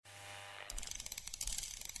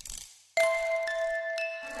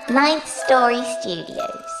Ninth Story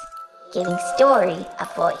Studios, giving story a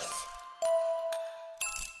voice.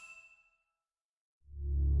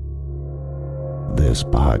 This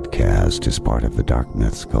podcast is part of the Dark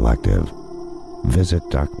Myths Collective. Visit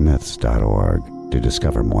darkmyths.org to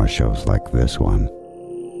discover more shows like this one.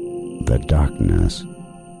 The darkness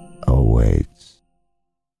awaits.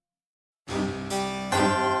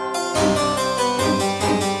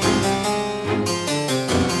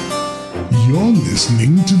 You're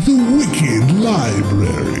listening to The Wicked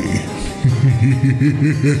Library.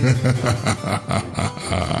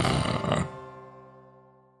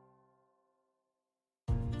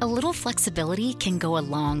 A little flexibility can go a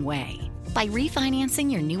long way. By refinancing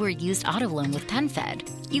your new or used auto loan with PenFed,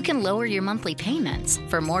 you can lower your monthly payments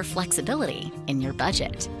for more flexibility in your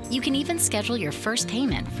budget. You can even schedule your first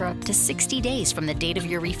payment for up to 60 days from the date of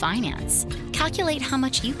your refinance. Calculate how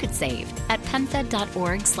much you could save at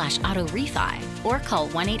penfed.org/auto-refi or call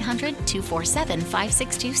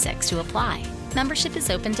 1-800-247-5626 to apply. Membership is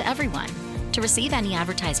open to everyone. To receive any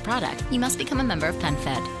advertised product, you must become a member of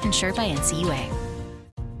PenFed, insured by NCUA.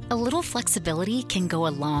 A little flexibility can go a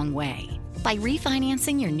long way. By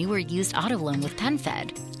refinancing your new or used auto loan with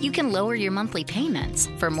PenFed, you can lower your monthly payments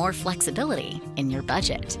for more flexibility in your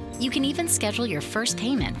budget. You can even schedule your first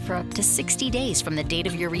payment for up to 60 days from the date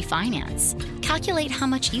of your refinance. Calculate how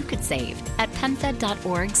much you could save at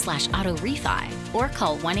penfed.org/auto-refi or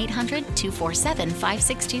call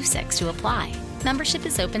 1-800-247-5626 to apply. Membership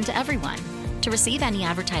is open to everyone. To receive any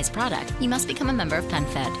advertised product, you must become a member of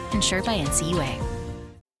PenFed, insured by NCUA.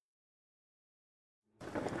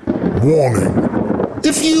 Warning.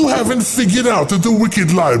 If you haven't figured out that the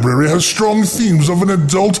Wicked Library has strong themes of an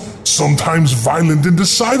adult, sometimes violent and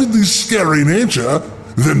decidedly scary nature,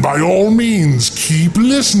 then by all means, keep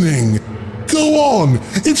listening. Go on,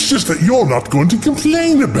 it's just that you're not going to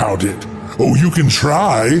complain about it. Oh, you can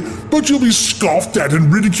try, but you'll be scoffed at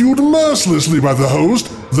and ridiculed mercilessly by the host,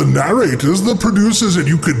 the narrators, the producers, and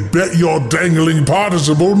you could bet your dangling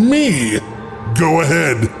participle me. Go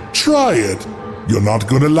ahead, try it. You're not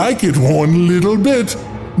gonna like it one little bit,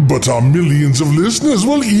 but our millions of listeners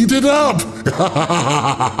will eat it up.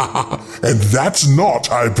 And that's not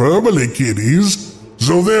hyperbole, kiddies.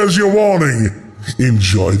 So there's your warning.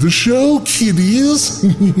 Enjoy the show, kiddies.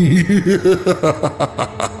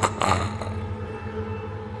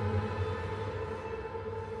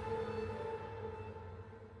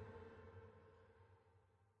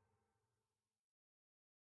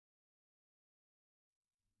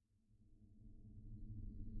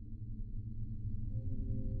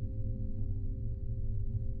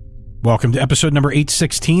 Welcome to episode number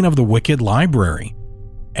 816 of The Wicked Library.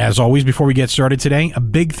 As always, before we get started today, a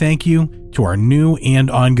big thank you to our new and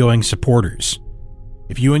ongoing supporters.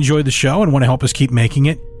 If you enjoy the show and want to help us keep making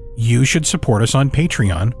it, you should support us on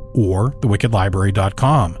Patreon or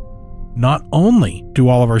thewickedlibrary.com. Not only do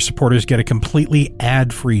all of our supporters get a completely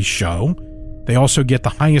ad-free show, they also get the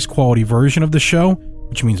highest quality version of the show,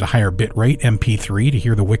 which means a higher bitrate MP3 to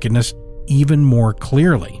hear the wickedness even more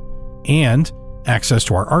clearly, and access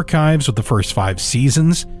to our archives with the first 5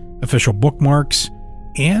 seasons, official bookmarks,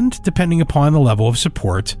 and depending upon the level of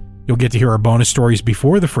support, you'll get to hear our bonus stories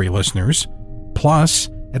before the free listeners. Plus,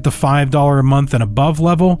 at the $5 a month and above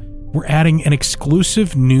level, we're adding an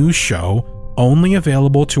exclusive new show only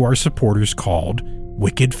available to our supporters called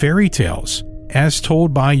Wicked Fairy Tales, as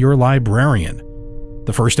told by your librarian.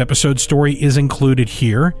 The first episode story is included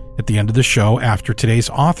here at the end of the show after today's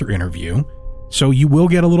author interview, so you will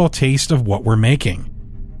get a little taste of what we're making.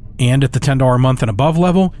 And at the $10 a month and above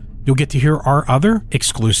level, you'll get to hear our other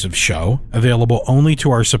exclusive show, available only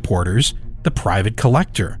to our supporters, The Private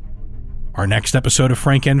Collector. Our next episode of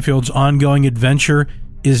Frank Enfield's ongoing adventure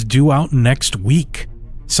is due out next week.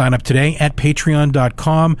 Sign up today at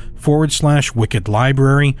patreon.com/Wicked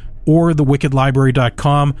Library or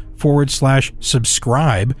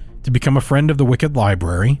thewickedlibrary.com/subscribe to become a friend of the Wicked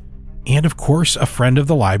Library and, of course, a friend of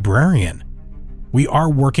the librarian. We are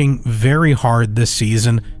working very hard this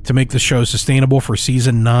season to make the show sustainable for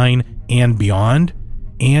season 9 and beyond,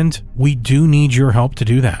 and we do need your help to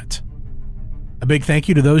do that. A big thank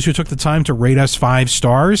you to those who took the time to rate us 5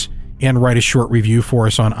 stars and write a short review for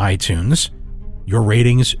us on iTunes. Your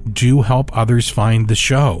ratings do help others find the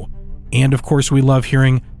show, and of course we love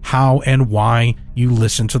hearing how and why you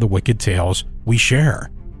listen to the Wicked Tales we share.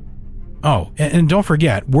 Oh, and don't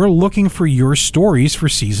forget, we're looking for your stories for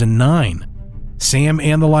season 9. Sam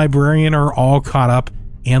and the librarian are all caught up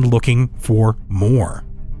and looking for more.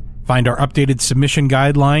 Find our updated submission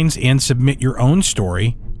guidelines and submit your own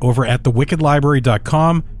story over at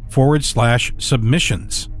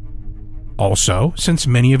thewickedlibrary.com/submissions. Also, since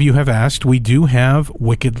many of you have asked, we do have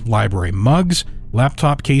Wicked Library mugs,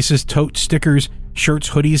 laptop cases, tote stickers, shirts,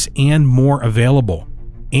 hoodies, and more available.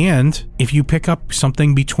 And if you pick up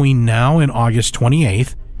something between now and August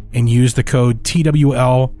 28th and use the code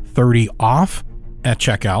TWL30OFF at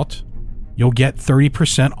checkout, you'll get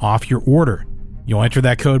 30% off your order. You'll enter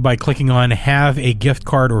that code by clicking on Have a Gift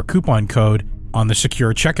Card or Coupon Code on the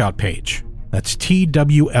secure checkout page. That's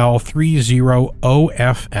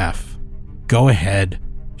TWL30OFF. Go ahead.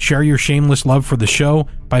 Share your shameless love for the show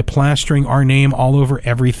by plastering our name all over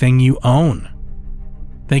everything you own.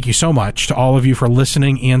 Thank you so much to all of you for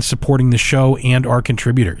listening and supporting the show and our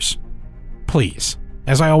contributors. Please,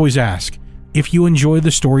 as I always ask, if you enjoy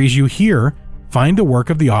the stories you hear, find a work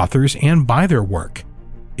of the authors and buy their work.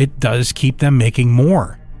 It does keep them making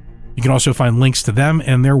more. You can also find links to them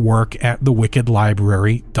and their work at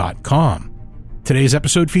thewickedlibrary.com. Today's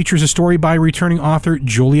episode features a story by returning author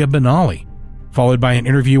Julia Benally, followed by an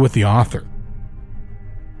interview with the author.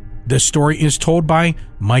 This story is told by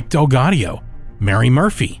Mike DelGaudio, Mary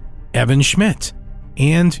Murphy, Evan Schmitt,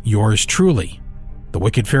 and yours truly. The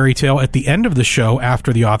Wicked fairy tale at the end of the show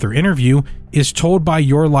after the author interview is told by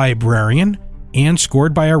your librarian and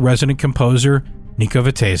scored by our resident composer, Nico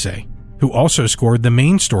Vettese, who also scored the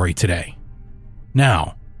main story today.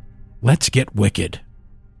 Now, let's get wicked.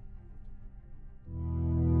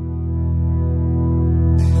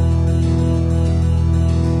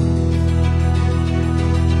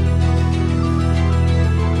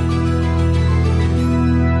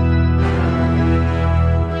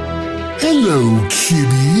 Hello,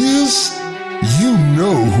 kiddies. You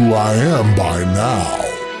know who I am by now.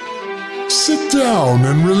 Sit down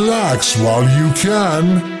and relax while you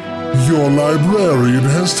can. Your librarian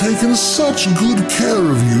has taken such good care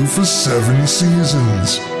of you for 7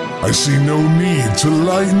 seasons. I see no need to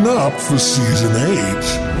lighten up for season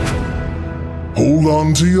 8. Hold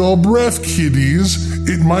on to your breath, kiddies.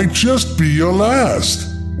 It might just be your last.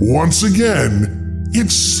 Once again,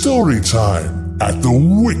 it's story time at the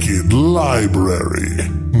Wicked Library.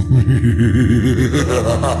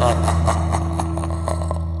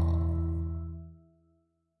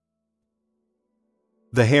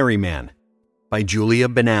 The Hairy Man by Julia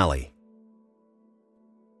Benally.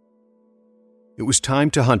 It was time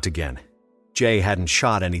to hunt again. Jay hadn't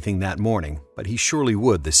shot anything that morning, but he surely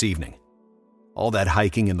would this evening. All that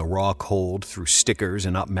hiking in the raw cold through stickers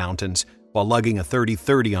and up mountains while lugging a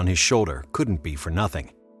 30-30 on his shoulder couldn't be for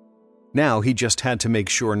nothing. Now he just had to make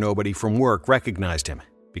sure nobody from work recognized him,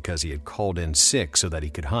 because he had called in sick so that he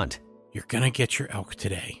could hunt. You're gonna get your elk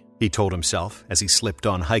today, he told himself as he slipped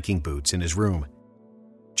on hiking boots in his room.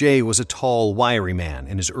 Jay was a tall, wiry man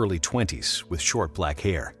in his early 20s with short black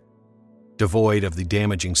hair. Devoid of the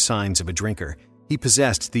damaging signs of a drinker, he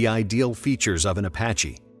possessed the ideal features of an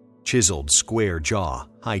Apache: chiseled, square jaw,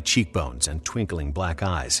 high cheekbones, and twinkling black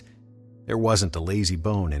eyes. There wasn't a lazy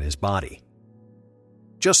bone in his body.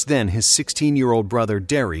 Just then, his 16-year-old brother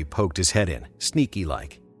Derry poked his head in,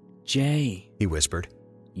 sneaky-like. "Jay," he whispered.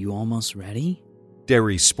 "you almost ready?"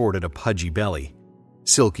 Derry sported a pudgy belly.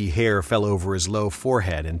 Silky hair fell over his low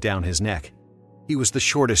forehead and down his neck. He was the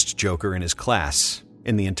shortest joker in his class,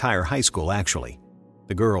 in the entire high school, actually.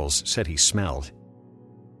 The girls said he smelled.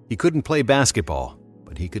 He couldn't play basketball,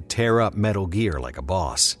 but he could tear up Metal Gear like a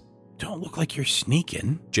boss. "Don't look like you're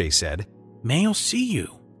sneaking," Jay said. "May'll see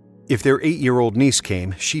you." If their 8-year-old niece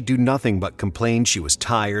came, she'd do nothing but complain she was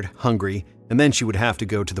tired, hungry, and then she would have to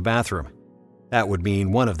go to the bathroom. That would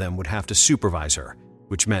mean one of them would have to supervise her,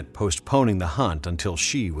 which meant postponing the hunt until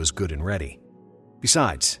she was good and ready.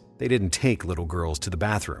 Besides, they didn't take little girls to the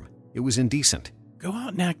bathroom. It was indecent. "Go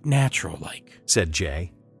out and act natural-like," said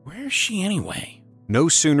Jay. "Where's she anyway?" No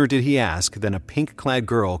sooner did he ask than a pink-clad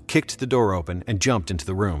girl kicked the door open and jumped into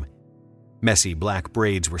the room. Messy black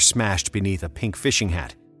braids were smashed beneath a pink fishing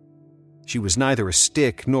hat. She was neither a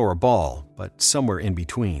stick nor a ball, but somewhere in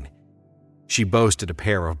between. She boasted a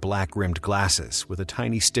pair of black-rimmed glasses with a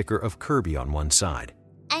tiny sticker of Kirby on one side.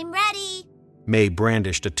 I'm ready. May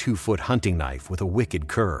brandished a 2-foot hunting knife with a wicked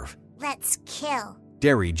curve. Let's kill.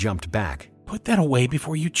 Derry jumped back. "Put that away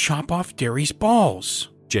before you chop off Derry's balls,"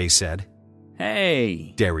 Jay said.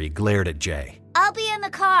 "Hey!" Derry glared at Jay. I'll be in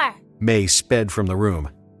the car. May sped from the room.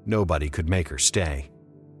 Nobody could make her stay.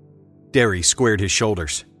 Derry squared his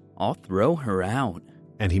shoulders. "I'll throw her out."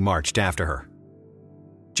 And he marched after her.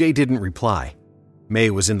 Jay didn't reply.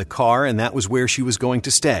 May was in the car, and that was where she was going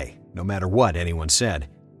to stay, no matter what anyone said.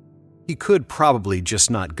 He could probably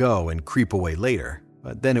just not go and creep away later,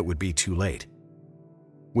 but then it would be too late.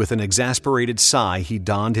 With an exasperated sigh, he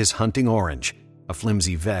donned his hunting orange, a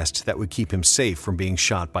flimsy vest that would keep him safe from being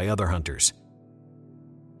shot by other hunters.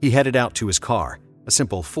 He headed out to his car, a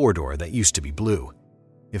simple four-door that used to be blue.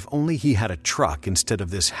 If only he had a truck instead of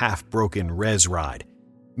this half-broken res ride,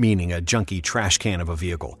 meaning a junky trash can of a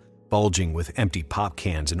vehicle, bulging with empty pop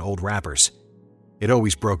cans and old wrappers. It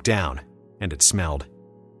always broke down, and it smelled.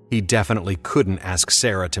 He definitely couldn't ask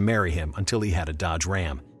Sarah to marry him until he had a Dodge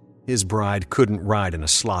Ram. His bride couldn't ride in a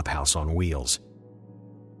slop house on wheels.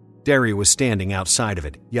 Derry was standing outside of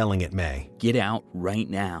it, yelling at May. Get out right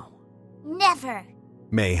now. Never.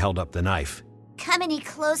 May held up the knife. Come any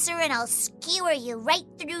closer and I'll skewer you right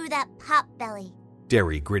through that pot belly.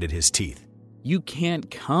 Derry gritted his teeth. You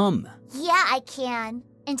can't come. Yeah, I can.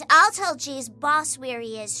 And I'll tell Jay's boss where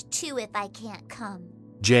he is, too, if I can't come.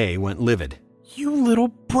 Jay went livid. You little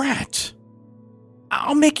brat.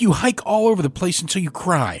 I'll make you hike all over the place until you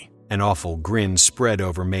cry. An awful grin spread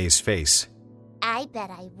over May's face. I bet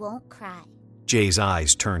I won't cry. Jay's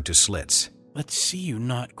eyes turned to slits. Let's see you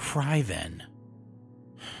not cry then.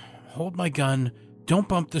 Hold my gun, don't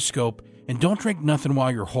bump the scope, and don't drink nothing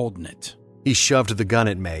while you're holding it. He shoved the gun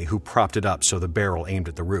at May, who propped it up so the barrel aimed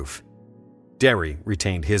at the roof. Derry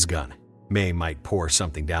retained his gun. May might pour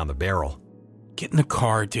something down the barrel. Get in the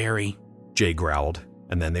car, Derry. Jay growled,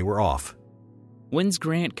 and then they were off. When's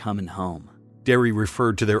Grant coming home? Derry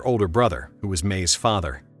referred to their older brother, who was May's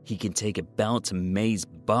father. He can take a belt to May's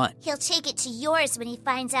butt. He'll take it to yours when he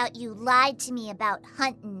finds out you lied to me about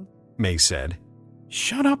hunting. May said.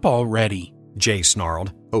 Shut up already. Jay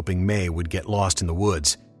snarled, hoping May would get lost in the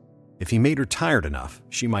woods. If he made her tired enough,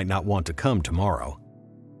 she might not want to come tomorrow.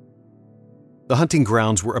 The hunting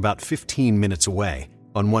grounds were about 15 minutes away,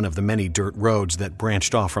 on one of the many dirt roads that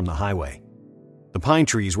branched off from the highway. The pine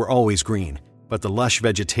trees were always green, but the lush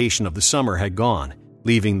vegetation of the summer had gone,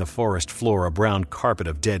 leaving the forest floor a brown carpet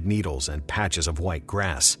of dead needles and patches of white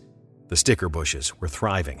grass. The sticker bushes were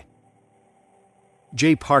thriving.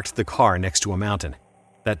 Jay parked the car next to a mountain.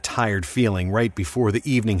 That tired feeling right before the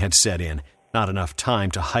evening had set in, not enough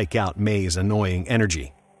time to hike out May's annoying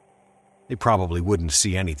energy. They probably wouldn't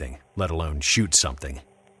see anything, let alone shoot something.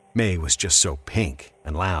 May was just so pink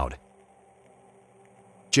and loud.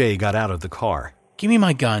 Jay got out of the car. Give me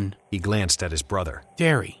my gun. He glanced at his brother.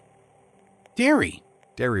 Derry. Derry.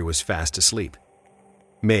 Derry was fast asleep.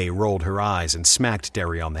 May rolled her eyes and smacked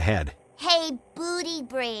Derry on the head. Hey, booty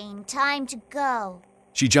brain, time to go.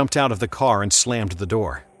 She jumped out of the car and slammed the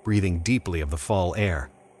door, breathing deeply of the fall air.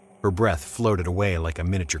 Her breath floated away like a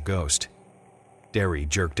miniature ghost. Derry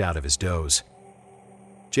jerked out of his doze.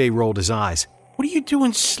 Jay rolled his eyes. What are you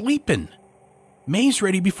doing sleeping? May's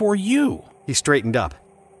ready before you. He straightened up.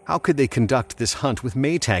 How could they conduct this hunt with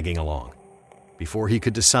May tagging along? Before he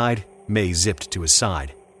could decide, May zipped to his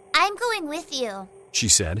side. I'm going with you, she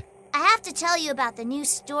said. I have to tell you about the new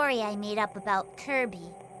story I made up about Kirby.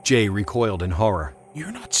 Jay recoiled in horror.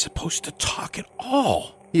 You're not supposed to talk at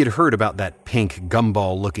all. He had heard about that pink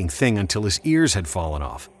gumball-looking thing until his ears had fallen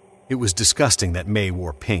off. It was disgusting that May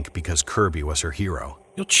wore pink because Kirby was her hero.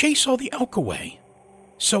 You'll chase all the elk away.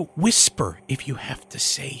 So whisper if you have to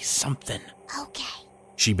say something. Okay.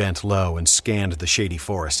 She bent low and scanned the shady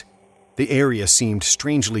forest. The area seemed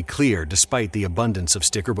strangely clear despite the abundance of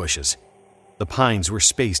sticker bushes. The pines were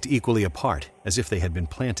spaced equally apart, as if they had been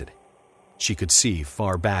planted. She could see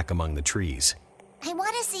far back among the trees. I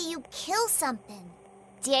want to see you kill something.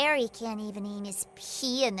 Derry can't even aim his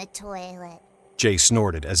pee in the toilet. Jay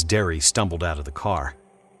snorted as Derry stumbled out of the car.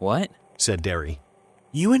 What? Said Derry.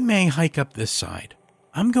 You and May hike up this side.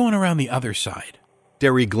 I'm going around the other side.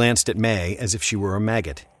 Derry glanced at May as if she were a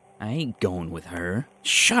maggot. I ain't going with her.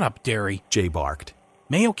 Shut up, Derry. Jay barked.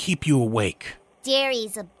 May'll keep you awake.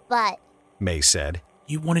 Derry's a butt. May said.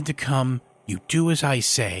 You wanted to come. You do as I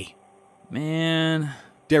say. Man.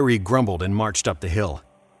 Derry grumbled and marched up the hill.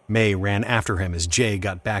 May ran after him as Jay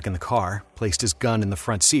got back in the car, placed his gun in the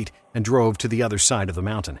front seat, and drove to the other side of the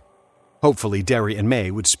mountain. Hopefully, Derry and May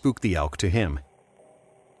would spook the elk to him.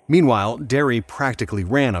 Meanwhile, Derry practically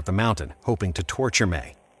ran up the mountain, hoping to torture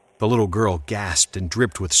May. The little girl gasped and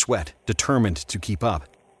dripped with sweat, determined to keep up.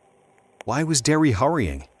 Why was Derry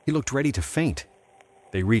hurrying? He looked ready to faint.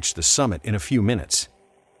 They reached the summit in a few minutes.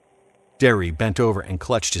 Derry bent over and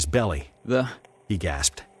clutched his belly. He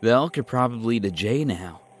gasped. The elk are probably to Jay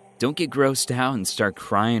now. Don't get grossed out and start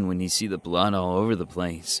crying when you see the blood all over the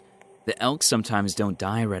place. The elk sometimes don't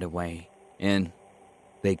die right away, and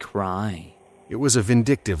they cry. It was a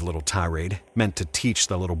vindictive little tirade, meant to teach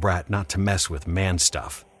the little brat not to mess with man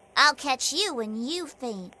stuff. I'll catch you when you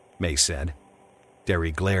faint, May said.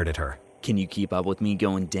 Derry glared at her. Can you keep up with me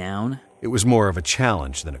going down? It was more of a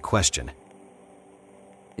challenge than a question.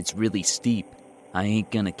 It's really steep. I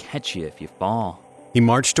ain't gonna catch you if you fall. He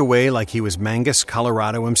marched away like he was Mangus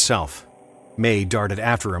Colorado himself. May darted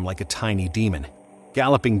after him like a tiny demon.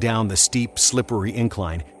 Galloping down the steep, slippery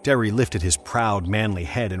incline, Derry lifted his proud, manly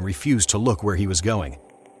head and refused to look where he was going.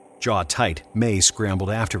 Jaw tight, May scrambled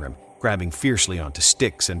after him, grabbing fiercely onto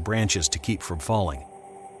sticks and branches to keep from falling.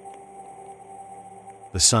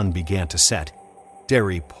 The sun began to set.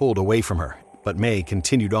 Derry pulled away from her, but May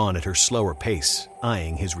continued on at her slower pace,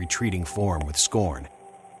 eyeing his retreating form with scorn.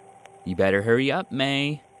 You better hurry up,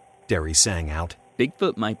 May, Derry sang out.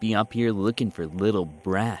 Bigfoot might be up here looking for little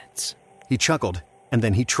brats. He chuckled, and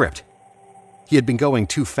then he tripped. He had been going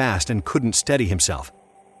too fast and couldn't steady himself.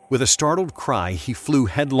 With a startled cry, he flew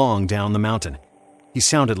headlong down the mountain. He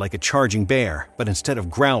sounded like a charging bear, but instead of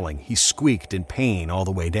growling, he squeaked in pain all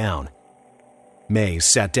the way down. May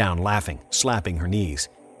sat down laughing, slapping her knees.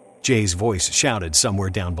 Jay's voice shouted somewhere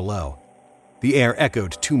down below. The air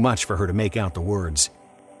echoed too much for her to make out the words.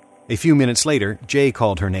 A few minutes later, Jay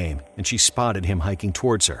called her name, and she spotted him hiking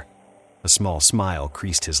towards her. A small smile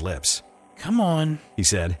creased his lips. Come on, he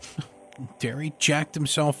said. Derry jacked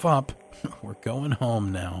himself up. We're going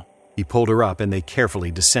home now. He pulled her up, and they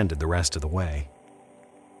carefully descended the rest of the way.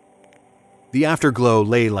 The afterglow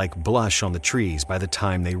lay like blush on the trees by the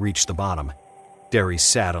time they reached the bottom. Derry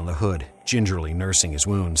sat on the hood, gingerly nursing his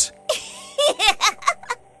wounds.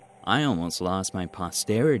 I almost lost my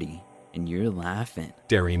posterity, and you're laughing,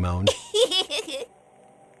 Derry moaned.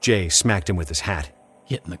 Jay smacked him with his hat.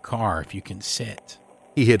 Get in the car if you can sit.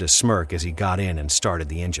 He hid a smirk as he got in and started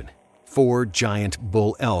the engine. 4 giant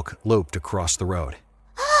bull elk loped across the road.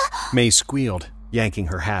 May squealed, yanking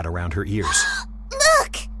her hat around her ears.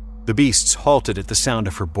 Look! The beasts halted at the sound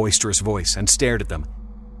of her boisterous voice and stared at them.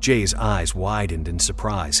 Jay's eyes widened in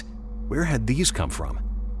surprise. Where had these come from?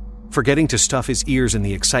 Forgetting to stuff his ears in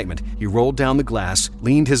the excitement, he rolled down the glass,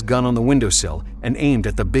 leaned his gun on the windowsill, and aimed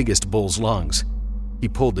at the biggest bull's lungs. He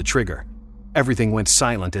pulled the trigger. Everything went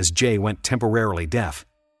silent as Jay went temporarily deaf.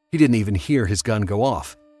 He didn't even hear his gun go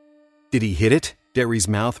off. Did he hit it? Derry's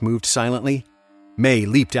mouth moved silently. May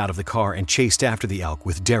leaped out of the car and chased after the elk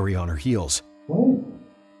with Derry on her heels.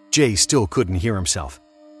 Jay still couldn't hear himself.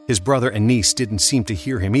 His brother and niece didn't seem to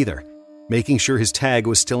hear him either. Making sure his tag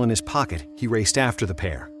was still in his pocket, he raced after the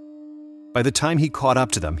pair. By the time he caught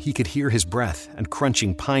up to them, he could hear his breath and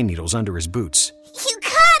crunching pine needles under his boots. You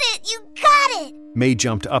got it! You got it! May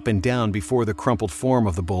jumped up and down before the crumpled form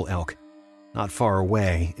of the bull elk. Not far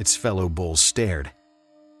away, its fellow bulls stared.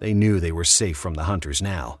 They knew they were safe from the hunters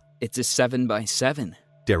now. It's a 7x7,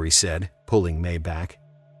 Derry said, pulling May back.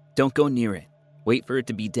 Don't go near it. Wait for it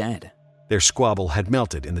to be dead. Their squabble had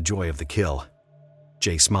melted in the joy of the kill.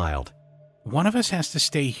 Jay smiled. One of us has to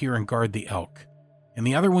stay here and guard the elk, and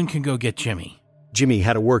the other one can go get Jimmy. Jimmy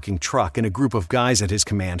had a working truck and a group of guys at his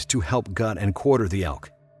command to help gut and quarter the elk.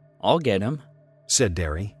 I'll get him, said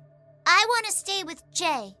Derry. I want to stay with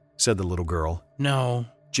Jay, said the little girl. No.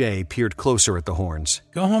 Jay peered closer at the horns.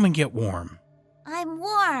 Go home and get warm. I'm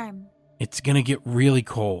warm. It's gonna get really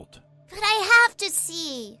cold. But I have to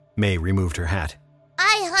see. May removed her hat.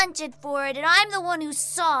 I hunted for it, and I'm the one who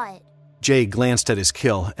saw it. Jay glanced at his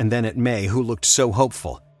kill and then at May, who looked so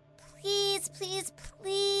hopeful. Please, please,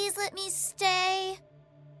 please let me stay.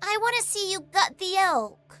 I want to see you gut the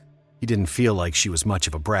elk. He didn't feel like she was much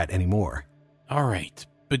of a brat anymore. All right,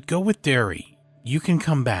 but go with Derry. You can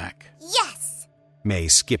come back. Yes! May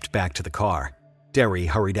skipped back to the car. Derry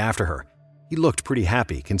hurried after her. He looked pretty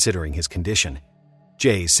happy considering his condition.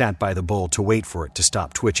 Jay sat by the bull to wait for it to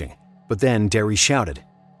stop twitching. But then Derry shouted,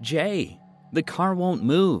 Jay, the car won't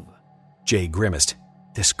move. Jay grimaced.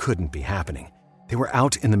 This couldn't be happening. They were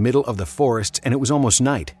out in the middle of the forest and it was almost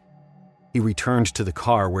night. He returned to the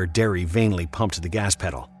car where Derry vainly pumped the gas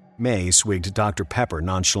pedal. May swigged Dr. Pepper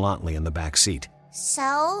nonchalantly in the back seat.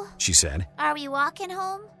 So? She said. Are we walking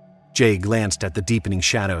home? Jay glanced at the deepening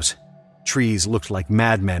shadows. Trees looked like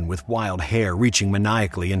madmen with wild hair reaching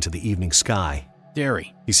maniacally into the evening sky.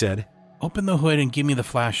 Derry, he said. Open the hood and give me the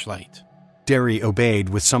flashlight. Derry obeyed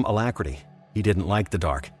with some alacrity. He didn't like the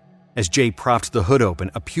dark. As Jay propped the hood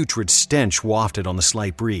open, a putrid stench wafted on the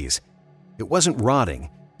slight breeze. It wasn't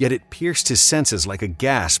rotting, yet it pierced his senses like a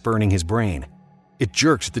gas burning his brain. It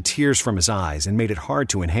jerked the tears from his eyes and made it hard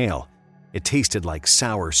to inhale. It tasted like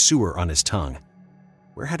sour sewer on his tongue.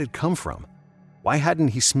 Where had it come from? Why hadn't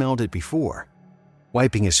he smelled it before?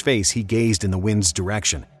 Wiping his face, he gazed in the wind's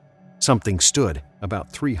direction. Something stood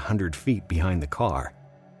about 300 feet behind the car.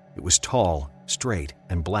 It was tall, straight,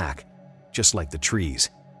 and black, just like the trees.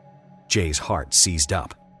 Jay's heart seized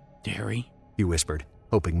up. Derry, he whispered,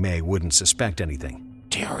 hoping May wouldn't suspect anything.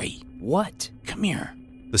 Derry. What? Come here.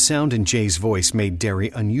 The sound in Jay's voice made Derry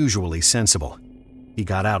unusually sensible. He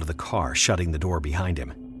got out of the car, shutting the door behind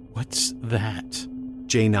him. What's that?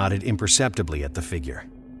 Jay nodded imperceptibly at the figure.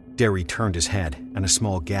 Derry turned his head, and a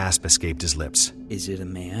small gasp escaped his lips. Is it a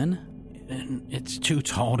man? It's too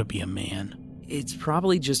tall to be a man. It's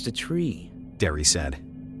probably just a tree, Derry said.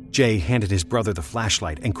 Jay handed his brother the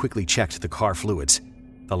flashlight and quickly checked the car fluids.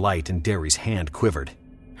 The light in Derry's hand quivered.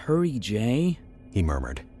 Hurry, Jay, he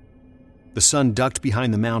murmured. The sun ducked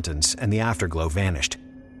behind the mountains, and the afterglow vanished.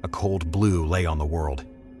 A cold blue lay on the world.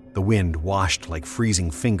 The wind washed like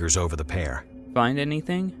freezing fingers over the pair. Find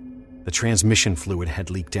anything? The transmission fluid had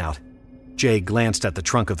leaked out. Jay glanced at the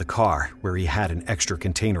trunk of the car, where he had an extra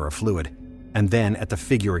container of fluid, and then at the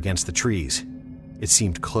figure against the trees. It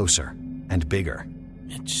seemed closer and bigger.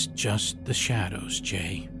 It's just the shadows,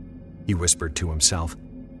 Jay, he whispered to himself.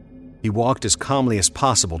 He walked as calmly as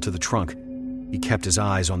possible to the trunk. He kept his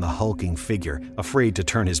eyes on the hulking figure, afraid to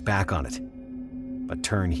turn his back on it. But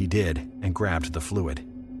turn he did and grabbed the fluid.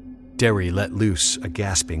 Derry let loose a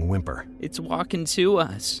gasping whimper. It's walking to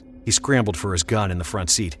us. He scrambled for his gun in the front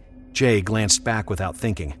seat. Jay glanced back without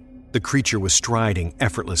thinking. The creature was striding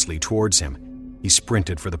effortlessly towards him. He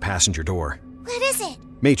sprinted for the passenger door. What is it?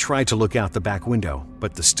 May tried to look out the back window,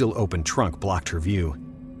 but the still open trunk blocked her view.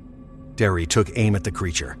 Derry took aim at the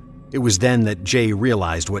creature. It was then that Jay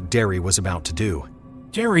realized what Derry was about to do.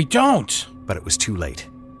 Derry, don't! But it was too late.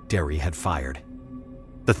 Derry had fired.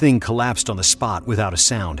 The thing collapsed on the spot without a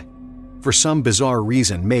sound. For some bizarre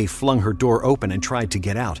reason, May flung her door open and tried to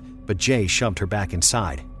get out, but Jay shoved her back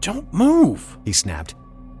inside. Don't move, he snapped.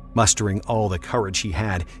 Mustering all the courage he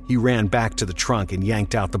had, he ran back to the trunk and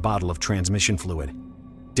yanked out the bottle of transmission fluid.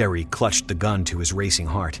 Derry clutched the gun to his racing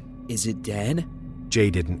heart. Is it dead?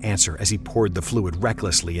 Jay didn't answer as he poured the fluid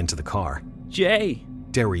recklessly into the car. Jay!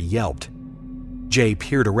 Derry yelped. Jay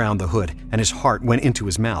peered around the hood and his heart went into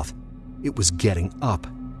his mouth. It was getting up.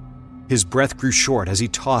 His breath grew short as he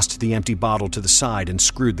tossed the empty bottle to the side and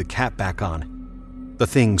screwed the cap back on. The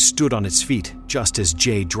thing stood on its feet just as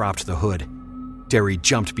Jay dropped the hood. Derry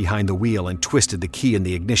jumped behind the wheel and twisted the key in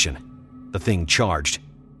the ignition. The thing charged.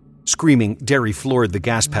 Screaming, Derry floored the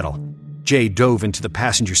gas pedal. Jay dove into the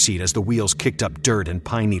passenger seat as the wheels kicked up dirt and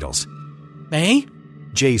pine needles. May?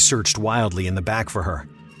 Jay searched wildly in the back for her.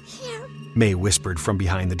 Here. May whispered from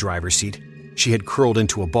behind the driver's seat. She had curled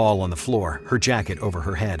into a ball on the floor, her jacket over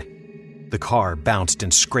her head. The car bounced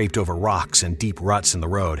and scraped over rocks and deep ruts in the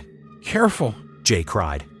road. Careful, Jay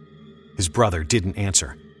cried. His brother didn't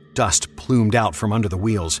answer. Dust plumed out from under the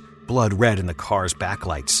wheels, blood red in the car's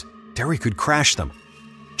backlights. Derry could crash them.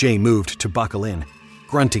 Jay moved to buckle in.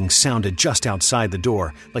 Grunting sounded just outside the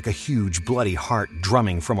door, like a huge bloody heart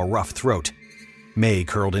drumming from a rough throat. May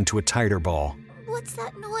curled into a tighter ball. What's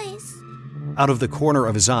that noise? Out of the corner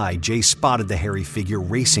of his eye, Jay spotted the hairy figure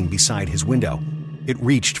racing beside his window. It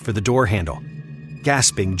reached for the door handle.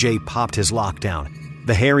 Gasping, Jay popped his lock down.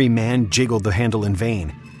 The hairy man jiggled the handle in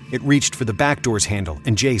vain. It reached for the back door's handle,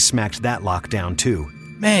 and Jay smacked that lock down too.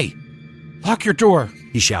 May, lock your door,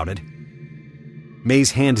 he shouted.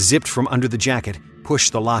 May's hand zipped from under the jacket,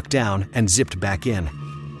 pushed the lock down, and zipped back in.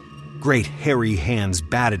 Great hairy hands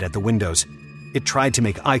batted at the windows. It tried to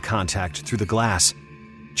make eye contact through the glass.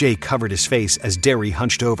 Jay covered his face as Derry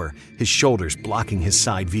hunched over, his shoulders blocking his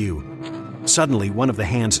side view. Suddenly, one of the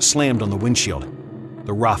hands slammed on the windshield.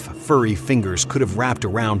 The rough, furry fingers could have wrapped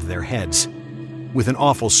around their heads. With an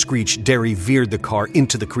awful screech, Derry veered the car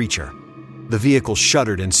into the creature. The vehicle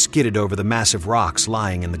shuddered and skidded over the massive rocks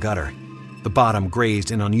lying in the gutter. The bottom grazed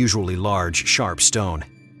an unusually large, sharp stone.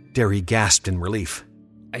 Derry gasped in relief.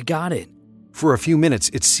 I got it. For a few minutes,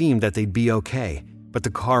 it seemed that they'd be okay, but the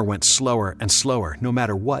car went slower and slower no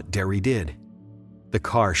matter what Derry did. The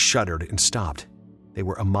car shuddered and stopped. They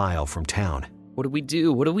were a mile from town. What do we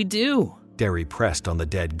do? What do we do? Derry pressed on the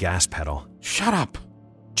dead gas pedal. Shut up.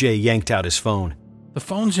 Jay yanked out his phone. The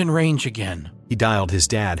phone's in range again. He dialed his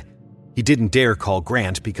dad. He didn't dare call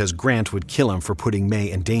Grant because Grant would kill him for putting May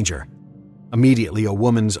in danger. Immediately, a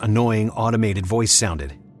woman's annoying automated voice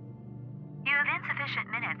sounded. You have insufficient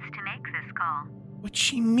minutes to make this call. What's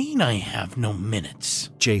she mean I have no minutes?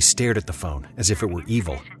 Jay stared at the phone as if it were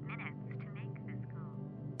evil.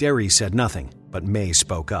 Derry said nothing, but May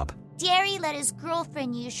spoke up. Derry let his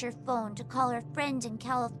girlfriend use your phone to call her friend in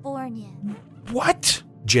California. What?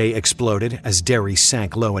 Jay exploded as Derry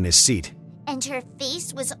sank low in his seat. And her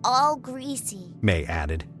face was all greasy, May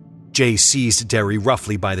added. Jay seized Derry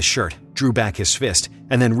roughly by the shirt, drew back his fist,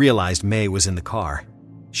 and then realized May was in the car.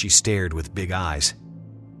 She stared with big eyes.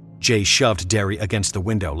 Jay shoved Derry against the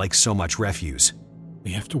window like so much refuse.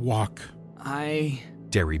 We have to walk.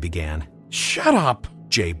 Derry began. Shut up,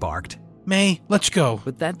 Jay barked. May, let's go.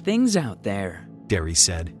 But that thing's out there, Derry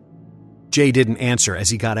said. Jay didn't answer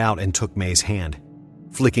as he got out and took May's hand.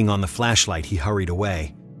 Flicking on the flashlight, he hurried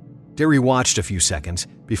away. Derry watched a few seconds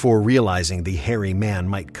before realizing the hairy man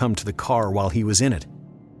might come to the car while he was in it.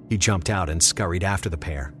 He jumped out and scurried after the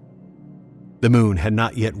pair. The moon had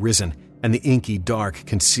not yet risen, and the inky dark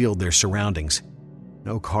concealed their surroundings.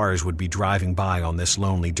 No cars would be driving by on this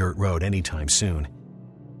lonely dirt road anytime soon.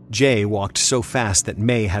 Jay walked so fast that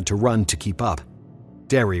May had to run to keep up.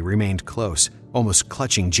 Derry remained close, almost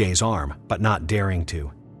clutching Jay's arm, but not daring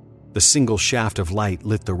to. The single shaft of light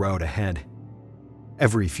lit the road ahead.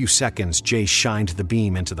 Every few seconds, Jay shined the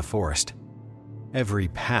beam into the forest. Every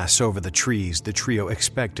pass over the trees, the trio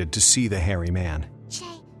expected to see the hairy man. Jay.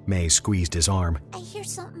 May squeezed his arm. I hear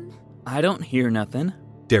something. I don't hear nothing,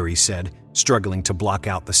 Derry said, struggling to block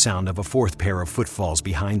out the sound of a fourth pair of footfalls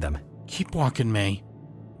behind them. Keep walking, May.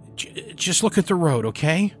 Just look at the road,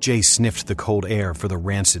 okay? Jay sniffed the cold air for the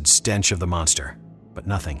rancid stench of the monster, but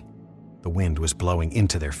nothing. The wind was blowing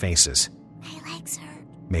into their faces. My legs hurt.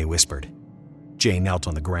 May whispered. Jay knelt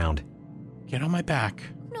on the ground. Get on my back.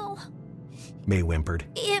 No. May whimpered.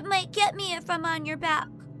 It might get me if I'm on your back.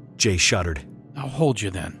 Jay shuddered. I'll hold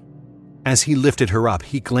you then. As he lifted her up,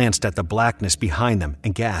 he glanced at the blackness behind them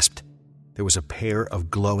and gasped. There was a pair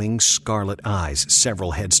of glowing scarlet eyes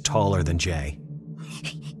several heads taller than Jay.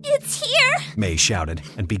 It's here! May shouted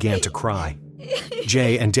and began to cry.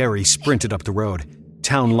 Jay and Derry sprinted up the road.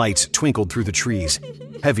 Town lights twinkled through the trees.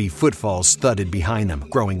 Heavy footfalls thudded behind them,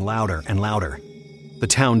 growing louder and louder. The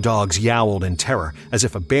town dogs yowled in terror as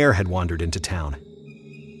if a bear had wandered into town.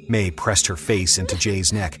 May pressed her face into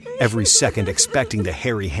Jay's neck, every second expecting the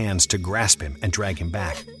hairy hands to grasp him and drag him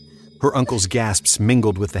back. Her uncle's gasps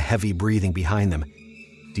mingled with the heavy breathing behind them.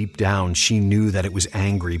 Deep down, she knew that it was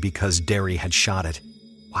angry because Derry had shot it.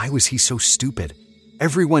 Why was he so stupid?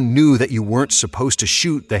 Everyone knew that you weren't supposed to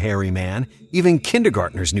shoot the hairy man. Even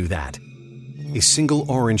kindergartners knew that. A single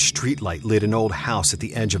orange streetlight lit an old house at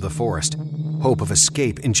the edge of the forest. Hope of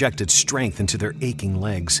escape injected strength into their aching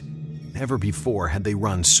legs. Never before had they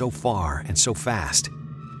run so far and so fast.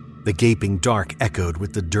 The gaping dark echoed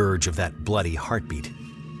with the dirge of that bloody heartbeat.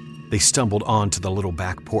 They stumbled onto the little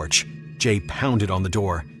back porch. Jay pounded on the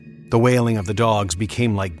door. The wailing of the dogs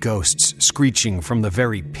became like ghosts, screeching from the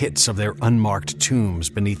very pits of their unmarked tombs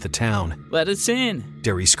beneath the town. Let us in,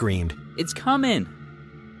 Derry screamed. It's coming.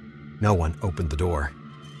 No one opened the door.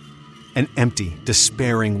 An empty,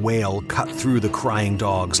 despairing wail cut through the crying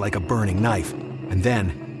dogs like a burning knife, and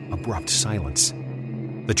then abrupt silence.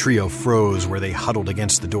 The trio froze where they huddled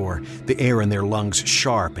against the door, the air in their lungs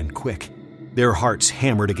sharp and quick. Their hearts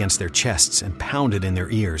hammered against their chests and pounded in their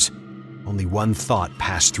ears. Only one thought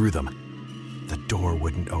passed through them. The door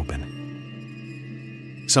wouldn't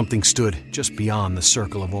open. Something stood just beyond the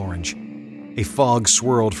circle of orange. A fog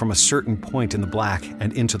swirled from a certain point in the black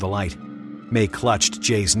and into the light. May clutched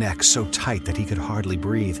Jay's neck so tight that he could hardly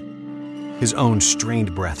breathe. His own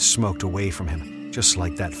strained breath smoked away from him, just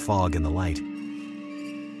like that fog in the light.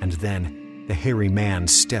 And then the hairy man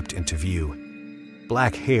stepped into view.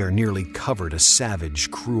 Black hair nearly covered a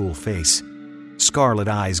savage, cruel face. Scarlet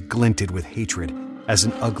eyes glinted with hatred as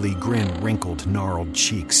an ugly grin wrinkled gnarled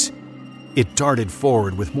cheeks. It darted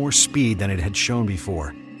forward with more speed than it had shown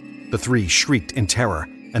before. The three shrieked in terror,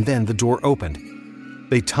 and then the door opened.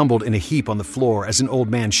 They tumbled in a heap on the floor as an old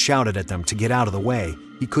man shouted at them to get out of the way.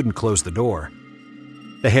 He couldn't close the door.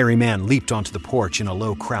 The hairy man leaped onto the porch in a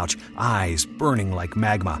low crouch, eyes burning like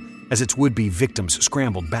magma, as its would-be victims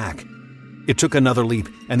scrambled back. It took another leap,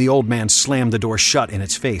 and the old man slammed the door shut in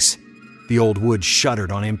its face. The old wood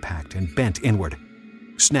shuddered on impact and bent inward.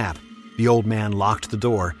 Snap! The old man locked the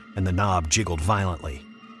door, and the knob jiggled violently.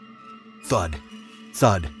 Thud,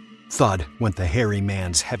 thud, thud went the hairy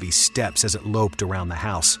man's heavy steps as it loped around the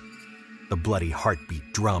house. The bloody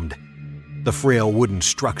heartbeat drummed. The frail wooden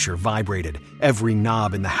structure vibrated. Every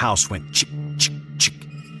knob in the house went chick, chick, chick.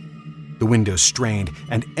 The windows strained,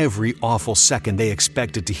 and every awful second they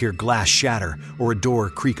expected to hear glass shatter or a door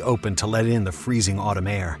creak open to let in the freezing autumn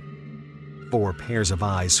air. 4 pairs of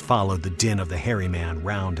eyes followed the din of the hairy man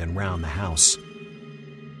round and round the house.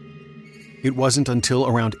 It wasn't until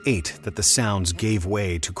around 8 that the sounds gave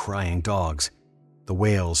way to crying dogs. The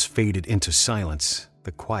wails faded into silence,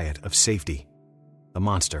 the quiet of safety. The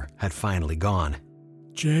monster had finally gone.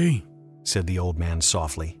 Jay, said the old man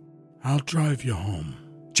softly. I'll drive you home.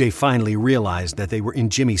 Jay finally realized that they were in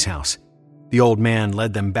Jimmy's house. The old man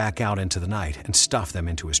led them back out into the night and stuffed them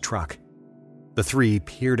into his truck. The 3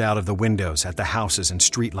 peered out of the windows at the houses and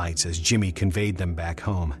streetlights as Jimmy conveyed them back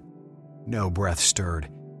home. No breath stirred.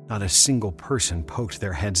 Not a single person poked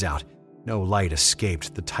their heads out. No light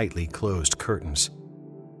escaped the tightly closed curtains.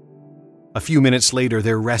 A few minutes later,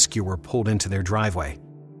 their rescuer pulled into their driveway.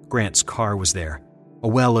 Grant's car was there. A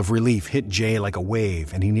well of relief hit Jay like a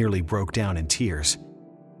wave, and he nearly broke down in tears.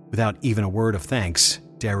 Without even a word of thanks,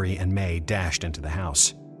 Derry and May dashed into the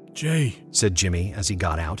house. Jay, said Jimmy as he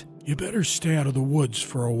got out. You better stay out of the woods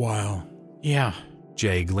for a while. Yeah.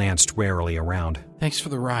 Jay glanced warily around. Thanks for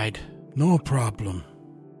the ride. No problem.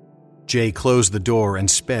 Jay closed the door and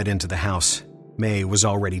sped into the house. May was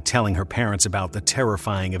already telling her parents about the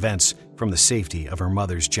terrifying events from the safety of her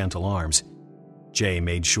mother's gentle arms. Jay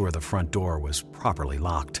made sure the front door was properly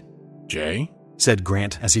locked. Jay? Said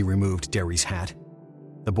Grant as he removed Derry's hat.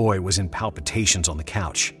 The boy was in palpitations on the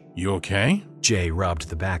couch. You okay? Jay rubbed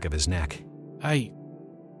the back of his neck. I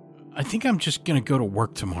think I'm just gonna go to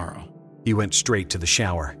work tomorrow. He went straight to the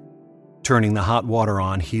shower. Turning the hot water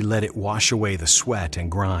on, he let it wash away the sweat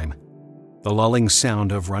and grime. The lulling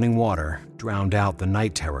sound of running water drowned out the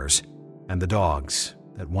night terrors and the dogs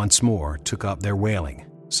that once more took up their wailing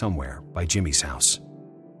somewhere by Jimmy's house.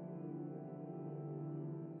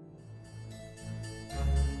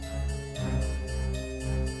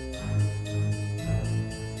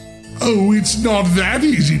 Oh, it's not that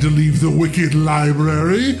easy to leave the Wicked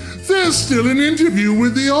Library. There's still an interview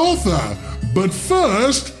with the author. But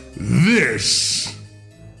first, this.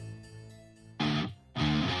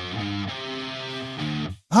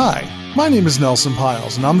 Hi, my name is Nelson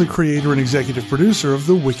Pyles, and I'm the creator and executive producer of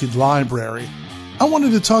The Wicked Library. I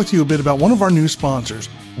wanted to talk to you a bit about one of our new sponsors,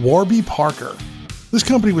 Warby Parker. This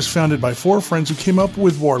company was founded by 4 friends who came up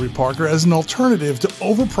with Warby Parker as an alternative to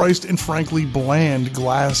overpriced and frankly bland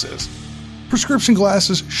glasses. Prescription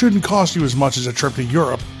glasses shouldn't cost you as much as a trip to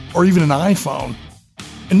Europe or even an iPhone.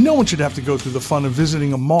 And no one should have to go through the fun of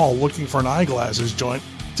visiting a mall looking for an eyeglasses joint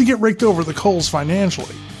to get raked over the coals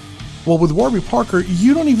financially. Well, with Warby Parker,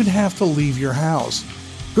 you don't even have to leave your house.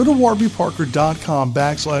 Go to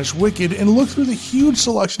warbyparker.com/wicked and look through the huge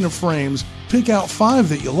selection of frames, pick out 5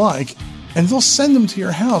 that you like, and they'll send them to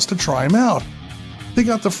your house to try them out. Pick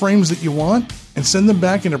out the frames that you want and send them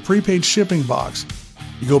back in a prepaid shipping box.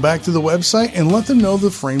 You go back to the website and let them know the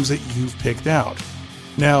frames that you've picked out.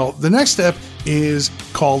 Now, the next step is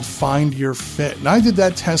called Find Your Fit, and I did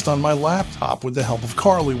that test on my laptop with the help of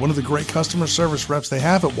Carly, one of the great customer service reps they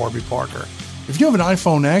have at Warby Parker. If you have an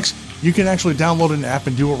iPhone X, you can actually download an app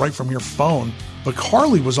and do it right from your phone. But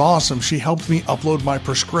Carly was awesome. She helped me upload my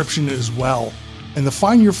prescription as well. And the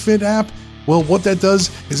Find Your Fit app, well, what that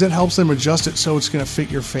does is it helps them adjust it so it's going to fit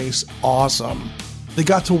your face awesome. They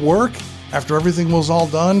got to work after everything was all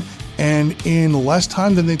done, and in less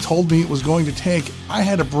time than they told me it was going to take, I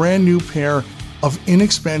had a brand new pair of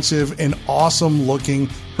inexpensive and awesome looking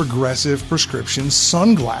progressive prescription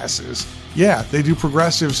sunglasses. Yeah, they do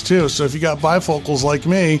progressives too, so if you got bifocals like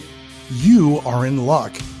me, you are in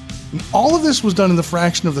luck. And all of this was done in the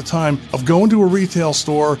fraction of the time of going to a retail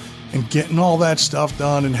store and getting all that stuff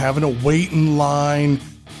done and having to wait in line.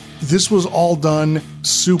 This was all done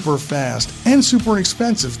super fast and super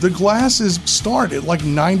inexpensive. The glasses start at like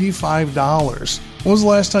 $95. When was the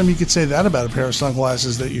last time you could say that about a pair of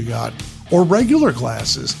sunglasses that you got? Or regular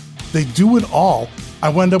glasses. They do it all. I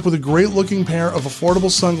wound up with a great looking pair of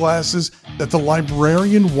affordable sunglasses that the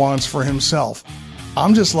librarian wants for himself.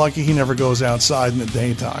 I'm just lucky he never goes outside in the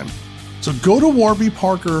daytime. So go to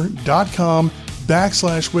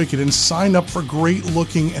warbyparker.com/wicked and sign up for great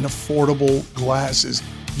looking and affordable glasses.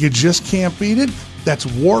 You just can't beat it. That's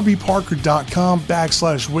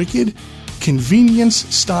warbyparker.com/wicked.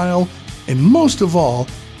 Convenience, style, and most of all,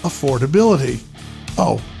 affordability.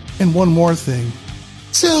 Oh, and one more thing.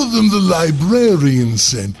 Tell them the librarian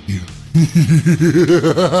sent you.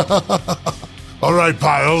 All right,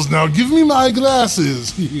 Pyles, now give me my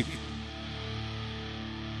glasses.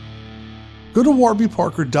 Go to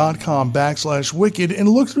warbyparker.com/wicked and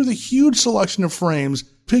look through the huge selection of frames,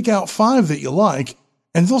 pick out 5 that you like,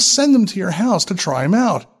 and they'll send them to your house to try them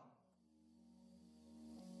out.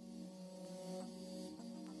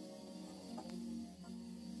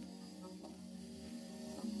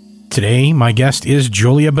 Today, my guest is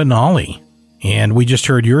Julia Benally, and we just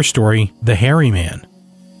heard your story, The Hairy Man.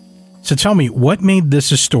 So tell me, what made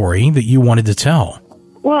this a story that you wanted to tell?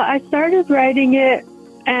 Well, I started writing it,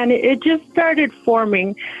 and it just started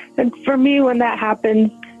forming. And for me, when that happens,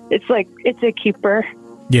 it's like, it's a keeper.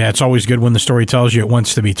 Yeah, it's always good when the story tells you it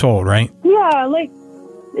wants to be told, right? Yeah, like,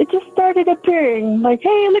 it just started appearing. Like,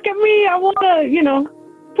 hey, look at me, I want to,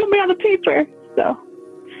 put me on the paper. So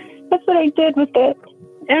that's what I did with it.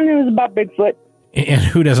 And it was about Bigfoot. And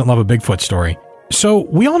who doesn't love a Bigfoot story? So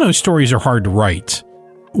we all know stories are hard to write.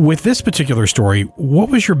 With this particular story, what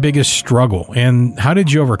was your biggest struggle, and how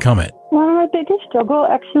did you overcome it? Well, my biggest struggle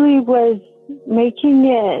actually was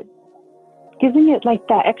giving it like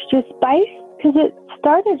that extra spice, because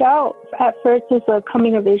started out at first as a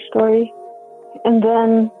coming-of-age story. And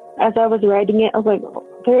then as I was writing it, I was like, oh,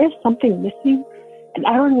 there is something missing, and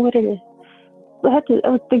I don't know what it is. I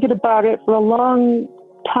was thinking about it for a long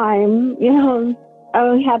time. You know, I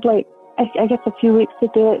only had I guess a few weeks to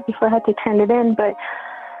do it before I had to turn it in. But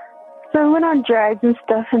so I went on drives and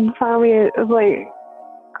stuff, and finally it was like,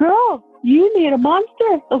 girl, you need a monster.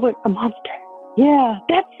 I was like, a monster? Yeah,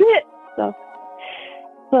 that's it. So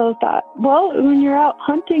I thought, well, when you're out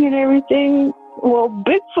hunting and everything, well,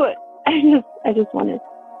 Bigfoot. I just wanted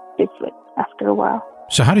Bigfoot after a while.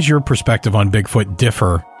 So how does your perspective on Bigfoot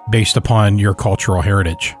differ based upon your cultural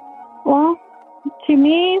heritage? Well, to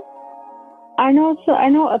me, I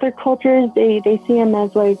know other cultures, they see him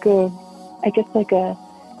as kind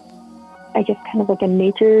of like a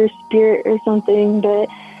nature spirit or something, but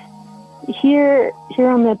here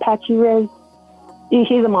on the Apache Res,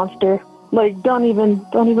 he's a monster. Like, don't even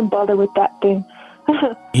bother with that thing.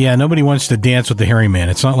 Yeah, nobody wants to dance with the hairy man.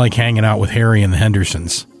 It's not like hanging out with Harry and the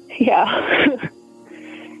Hendersons. Yeah.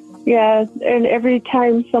 Yeah, and every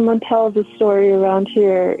time someone tells a story around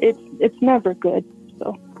here, it's never good.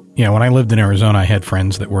 So. Yeah, when I lived in Arizona, I had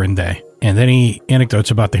friends that were in Day, and any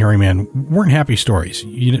anecdotes about the hairy man weren't happy stories.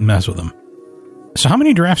 You didn't mess with them. So how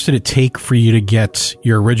many drafts did it take for you to get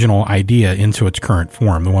your original idea into its current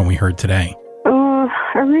form, the one we heard today?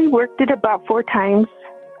 I reworked it about 4 times.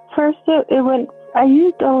 First, I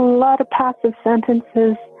used a lot of passive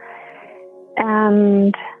sentences,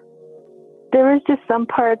 and there was just some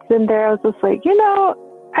parts in there I was just like,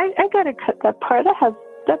 I gotta cut that part.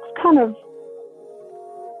 That's kind of,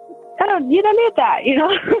 you don't need that, It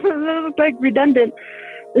was like redundant.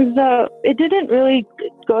 So it didn't really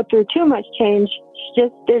go through too much change.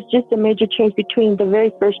 There's just a major change between the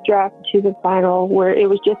very first draft to the final, where it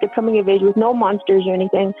was just a coming of age with no monsters or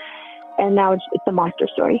anything, and now it's a monster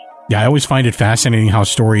story. Yeah, I always find it fascinating how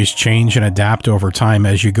stories change and adapt over time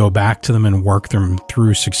as you go back to them and work them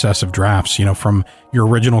through successive drafts. From your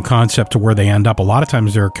original concept to where they end up, a lot of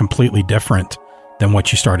times they're completely different than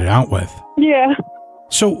what you started out with. Yeah.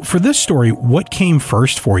 So for this story, what came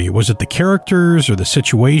first for you? Was it the characters or the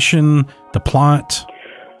situation, the plot?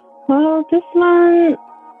 Well, this one,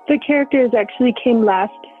 the characters actually came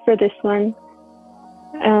last for this one.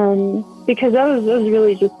 Because I was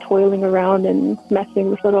really just toiling around and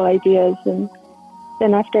messing with little ideas. And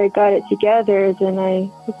then after I got it together, then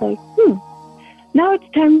I was like, now it's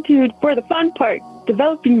time for the fun part,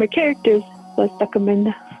 developing my characters. So I stuck them in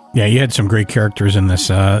there. Yeah, you had some great characters in this.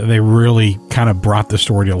 They really kind of brought the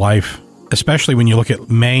story to life, especially when you look at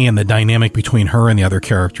May and the dynamic between her and the other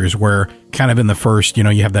characters, where kind of in the first, you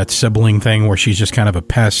have that sibling thing where she's just kind of a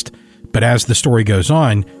pest. But as the story goes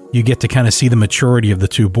on, you get to kind of see the maturity of the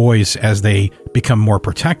two boys as they become more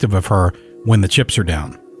protective of her when the chips are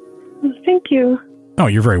down. Well, thank you. Oh,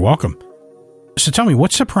 you're very welcome. So tell me,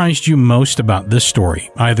 what surprised you most about this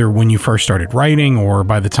story, either when you first started writing or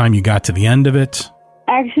by the time you got to the end of it?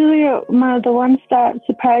 Actually, the ones that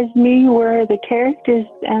surprised me were the characters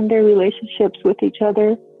and their relationships with each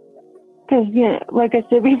other. Because, like I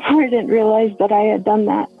said before, I didn't realize that I had done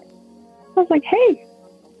that. I was like, hey,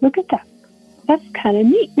 look at that. That's kind of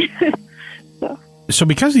neat. So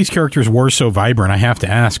because these characters were so vibrant, I have to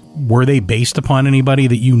ask, were they based upon anybody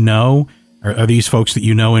that you know? Are these folks that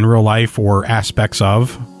you know in real life or aspects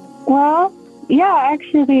of? Well, yeah,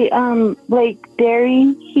 actually, like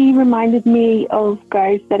Derry, he reminded me of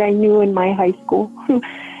guys that I knew in my high school.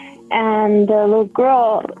 And the little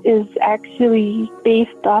girl is actually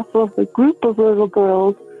based off of a group of little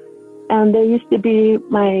girls. And they used to be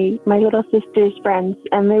my little sister's friends.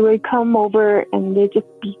 And they would come over and they'd just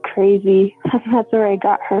be crazy. That's where I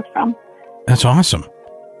got her from. That's awesome.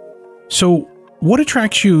 So what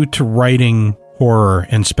attracts you to writing horror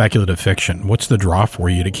and speculative fiction? What's the draw for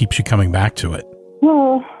you that keeps you coming back to it?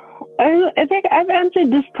 Well, I think I've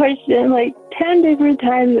answered this question like 10 different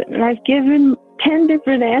times, and I've given 10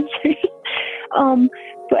 different answers.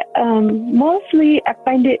 But mostly I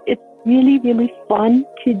find it's really, really fun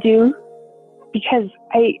to do because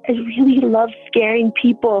I really love scaring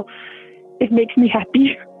people. It makes me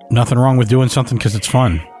happy. Nothing wrong with doing something because it's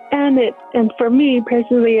fun. And for me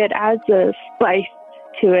personally, it adds a spice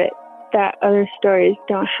to it that other stories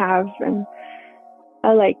don't have, and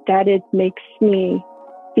I like that. It makes me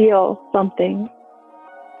feel something,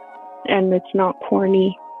 and it's not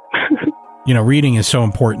corny. Reading is so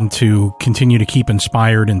important to continue to keep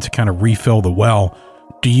inspired and to kind of refill the well.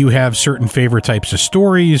 Do you have certain favorite types of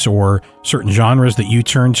stories or certain genres that you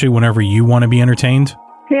turn to whenever you want to be entertained?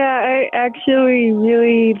 Yeah, I actually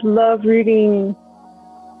really love reading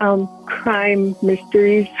crime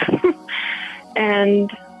mysteries. And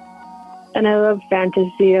And I love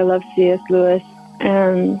fantasy. I love C.S. Lewis.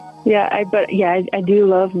 And I do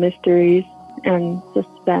love mysteries and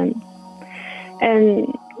suspense. And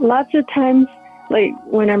lots of times, like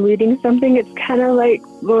when I'm reading something, it's kind of like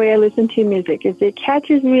the way I listen to music. If it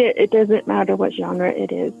catches me, it doesn't matter what genre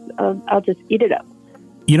it is. I'll just eat it up.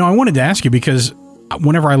 You know, I wanted to ask you because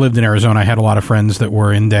whenever I lived in Arizona, I had a lot of friends that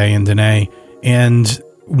were in Day and Dene. And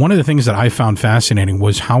one of the things that I found fascinating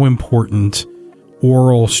was how important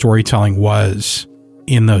oral storytelling was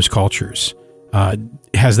in those cultures.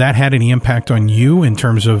 Has that had any impact on you in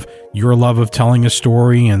terms of your love of telling a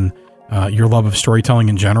story and your love of storytelling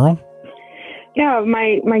in general? Yeah,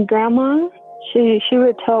 my grandma, she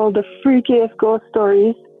would tell the freakiest ghost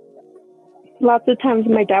stories. Lots of times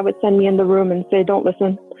my dad would send me in the room and say, don't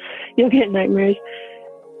listen, you'll get nightmares.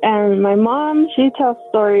 And my mom, she tells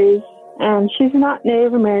stories, and she's not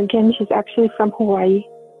Native American, she's actually from Hawaii.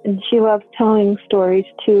 And she loves telling stories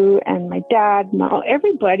too, and my dad,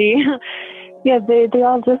 everybody. Yeah, they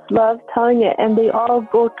all just love telling it, and they all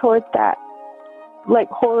go towards that, like,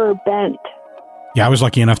 horror bent. Yeah, I was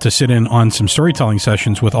lucky enough to sit in on some storytelling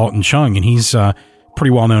sessions with Alton Chung, and he's a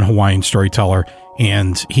pretty well-known Hawaiian storyteller,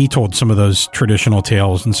 and he told some of those traditional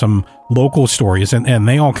tales and some local stories, and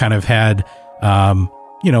they all kind of had, a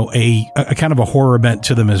kind of a horror bent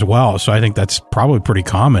to them as well. So I think that's probably pretty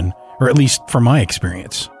common, or at least from my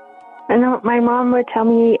experience. I know my mom would tell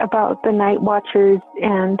me about the night watchers,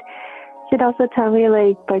 and she'd also tell me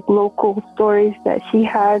like local stories that she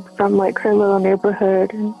had from like her little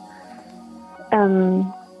neighborhood, and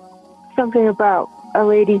something about a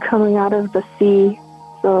lady coming out of the sea.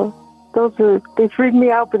 So they freaked me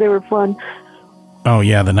out, but they were fun. Oh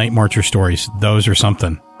yeah, the night marcher stories, those are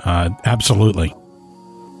something. Absolutely.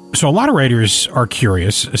 So a lot of writers are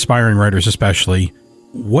curious, aspiring writers especially,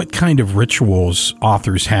 what kind of rituals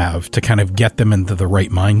authors have to kind of get them into the right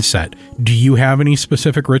mindset. Do you have any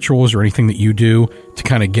specific rituals or anything that you do to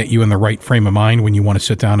kind of get you in the right frame of mind when you want to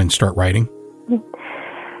sit down and start writing?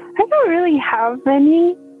 I don't really have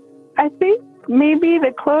any. I think maybe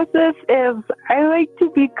the closest is I like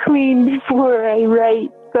to be clean before I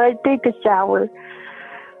write, so I take a shower.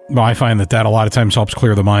 Well, I find that a lot of times helps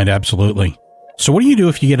clear the mind, absolutely. So what do you do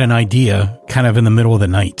if you get an idea kind of in the middle of the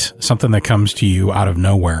night, something that comes to you out of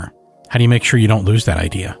nowhere? How do you make sure you don't lose that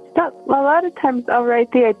idea? A lot of times I'll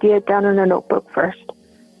write the idea down in a notebook first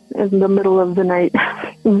in the middle of the night,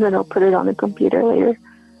 and then I'll put it on the computer later.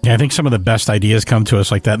 Yeah, I think some of the best ideas come to us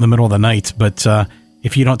like that in the middle of the night, but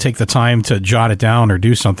if you don't take the time to jot it down or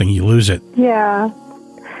do something, you lose it. Yeah.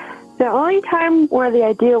 The only time where the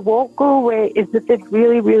idea won't go away is if it's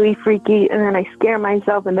really, really freaky, and then I scare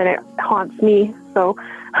myself, and then it haunts me. So,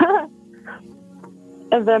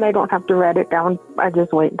 and then I don't have to write it down. I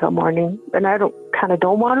just wait until morning, and I don't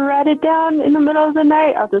want to write it down in the middle of the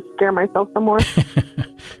night. I'll just scare myself some more.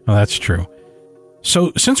 Well, that's true.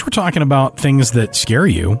 So, since we're talking about things that scare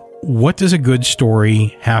you, what does a good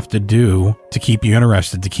story have to do to keep you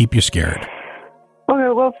interested, to keep you scared? Okay,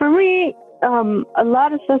 well, for me, a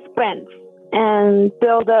lot of suspense and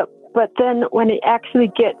build up, but then when it actually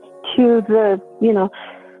gets to the,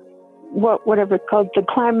 whatever it's called, the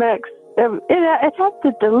climax, it has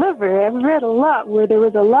to deliver. I've read a lot where there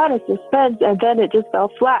was a lot of suspense and then it just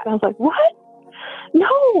fell flat. And I was like, what?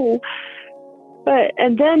 No.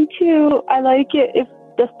 And then too, I like it if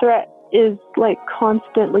the threat is like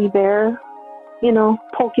constantly there,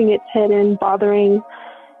 poking its head in, bothering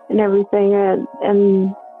and everything.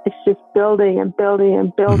 And it's just building and building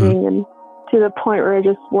and building, mm-hmm. and to the point where I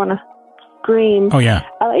just want to scream. Oh, yeah.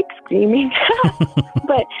 I like screaming.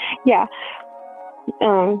 But, yeah,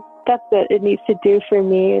 that's what it needs to do for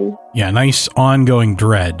me. And yeah, nice ongoing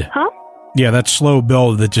dread. Huh? Yeah, that slow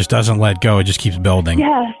build that just doesn't let go. It just keeps building.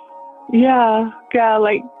 Yes. Yeah,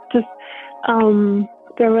 like just,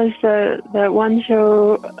 there was that one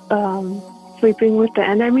show, Sleeping with the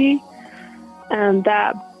Enemy, and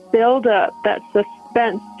that build up, that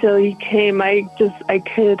suspense till you came, I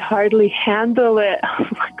could hardly handle it. I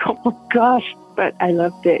was like, oh my gosh, but I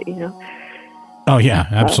loved it, Oh yeah,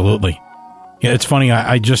 absolutely. Yeah, it's funny.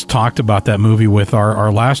 I just talked about that movie with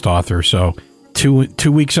our last author. So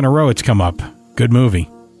 2 weeks in a row, it's come up. Good movie.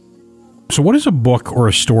 So what is a book or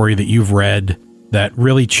a story that you've read that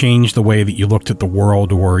really changed the way that you looked at the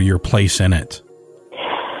world or your place in it?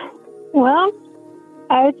 Well,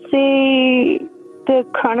 I would say the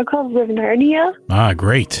Chronicles of Narnia. Ah,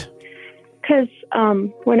 great. Because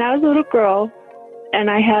when I was a little girl and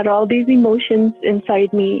I had all these emotions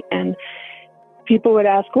inside me, and people would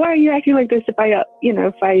ask, why are you acting like this if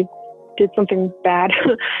I did something bad?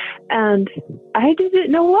 And I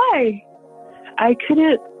didn't know why. I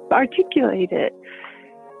couldn't articulate it.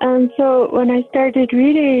 And so when I started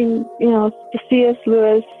reading, C.S.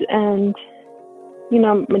 Lewis and,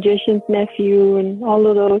 Magician's Nephew and all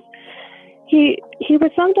of those, he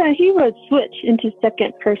would switch into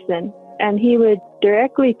second person, and he would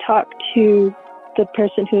directly talk to the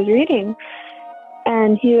person who was reading,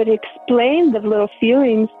 and he would explain the little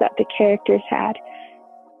feelings that the characters had,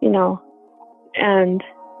 and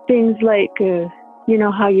things like, how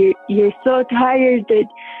you're so tired that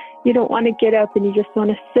you don't want to get up and you just want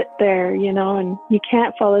to sit there, and you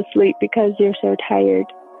can't fall asleep because you're so tired,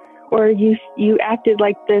 or you acted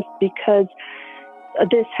like this because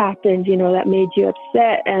this happened, that made you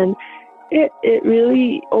upset. And it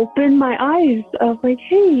really opened my eyes of like,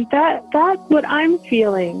 hey, that's what I'm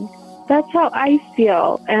feeling. That's how I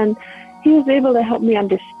feel. And he was able to help me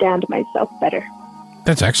understand myself better.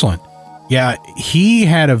 That's excellent. Yeah, he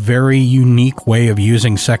had a very unique way of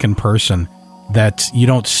using second person that you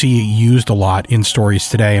don't see used a lot in stories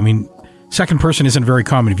today. I mean, second person isn't a very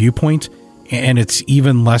common viewpoint, and it's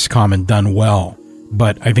even less common done well.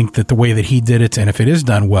 But I think that the way that he did it, and if it is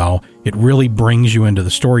done well, it really brings you into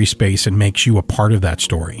the story space and makes you a part of that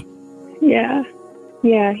story. Yeah.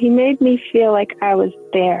 Yeah, he made me feel like I was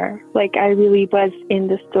there, like I really was in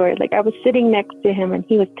the story. Like I was sitting next to him and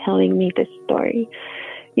he was telling me this story,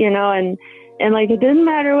 and like it didn't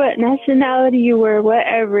matter what nationality you were,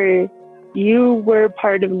 whatever, you were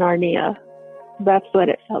part of Narnia. That's what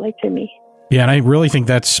it felt like to me. Yeah, and I really think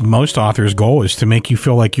that's most authors' goal, is to make you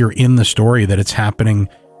feel like you're in the story, that it's happening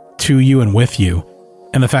to you and with you.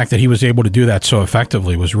 And the fact that he was able to do that so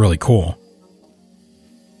effectively was really cool.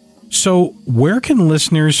 So where can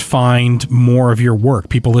listeners find more of your work?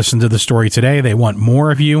 People listen to the story today, they want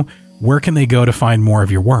more of you. Where can they go to find more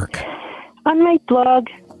of your work? On my blog,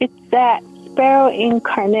 it's at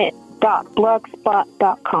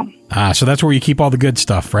sparrowincarnate.blogspot.com. So that's where you keep all the good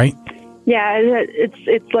stuff, right? Yeah,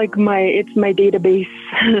 it's like my database.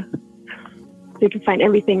 You can find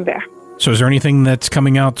everything there. So is there anything that's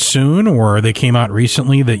coming out soon, or they came out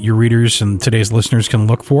recently, that your readers and today's listeners can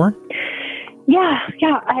look for? Yeah.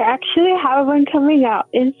 I actually have one coming out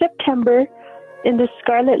in September in the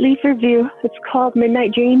Scarlet Leaf Review. It's called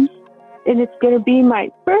Midnight Dreams, and it's going to be my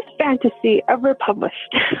first fantasy ever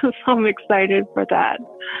published. So I'm excited for that.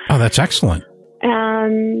 Oh, that's excellent.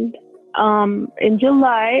 And in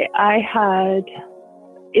July,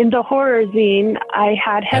 in the horror zine, I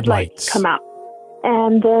had Headlights come out.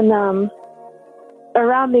 And then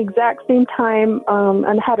around the exact same time,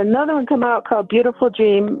 I had another one come out called Beautiful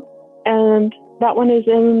Dream, and that one is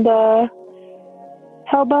in the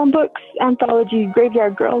Hellbound Books anthology,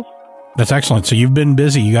 Graveyard Girls. That's excellent. So you've been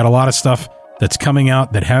busy. You got a lot of stuff that's coming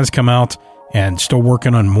out, that has come out, and still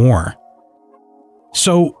working on more.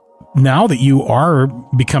 So now that you are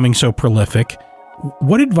becoming so prolific,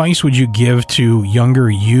 what advice would you give to younger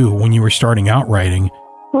you when you were starting out writing?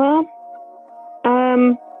 Well,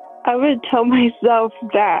 I would tell myself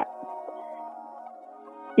that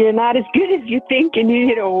you're not as good as you think and you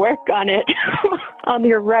need to work on it, on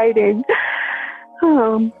your writing.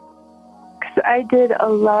 'Cause I did a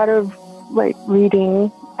lot of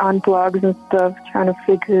reading on blogs and stuff, trying to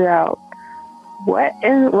figure out what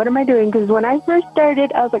am I doing? Because when I first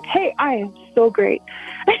started, I was like, hey, I am so great.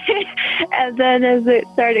 And then as it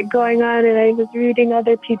started going on and I was reading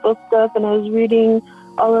other people's stuff and I was reading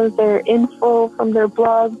all of their info from their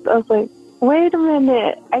blogs, I was like, wait a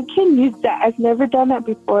minute, I can use that. I've never done that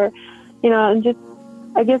before. And just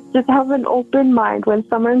have an open mind when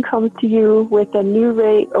someone comes to you with a new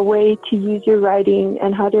way to use your writing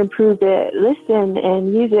and how to improve it. Listen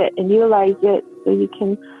and use it and utilize it so you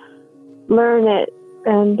can learn it,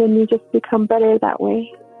 and then you just become better that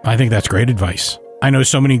way. I think that's great advice. I know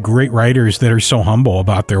so many great writers that are so humble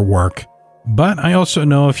about their work, but I also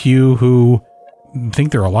know a few who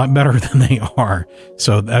think they're a lot better than they are.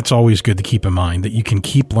 So that's always good to keep in mind, that you can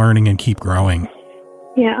keep learning and keep growing.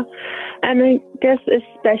 Yeah. And I guess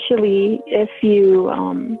especially if you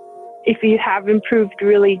have improved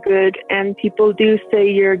really good and people do say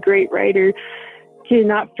you're a great writer, to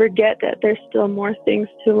not forget that there's still more things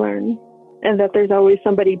to learn and that there's always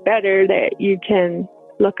somebody better that you can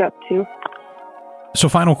look up to. So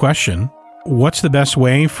final question, what's the best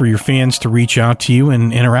way for your fans to reach out to you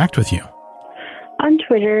and interact with you? On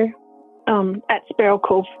Twitter, at Sparrow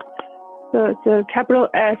Cove. So it's a capital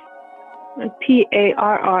S,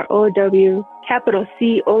 PARROW, capital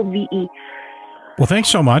COVE. Well, thanks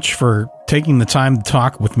so much for taking the time to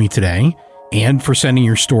talk with me today and for sending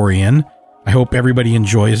your story in. I hope everybody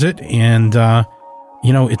enjoys it. And,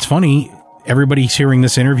 it's funny, everybody's hearing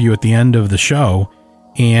this interview at the end of the show,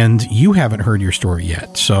 and you haven't heard your story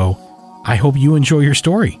yet. So I hope you enjoy your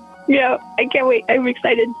story. Yeah, I can't wait. I'm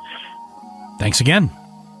excited. Thanks again.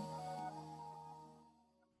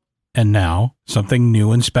 And now, something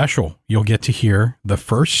new and special. You'll get to hear the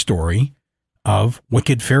first story of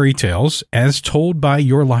Wicked Fairy Tales as told by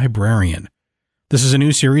your librarian. This is a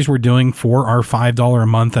new series we're doing for our $5 a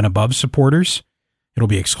month and above supporters. It'll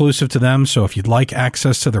be exclusive to them, so if you'd like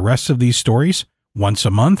access to the rest of these stories once a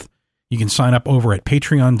month, you can sign up over at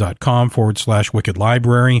patreon.com/Wicked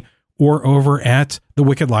Library or over at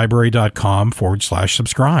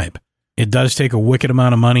thewickedlibrary.com/subscribe. It does take a wicked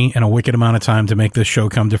amount of money and a wicked amount of time to make this show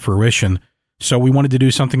come to fruition, so we wanted to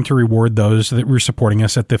do something to reward those that were supporting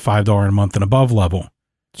us at the $5 a month and above level.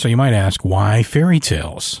 So you might ask, why fairy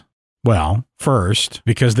tales? Well, first,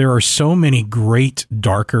 because there are so many great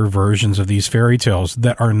darker versions of these fairy tales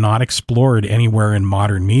that are not explored anywhere in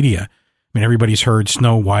modern media. I mean, everybody's heard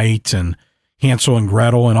Snow White and Hansel and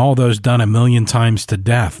Gretel and all those done a million times to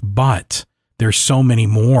death, but there's so many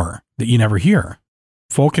more that you never hear.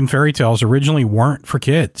 Folk and fairy tales originally weren't for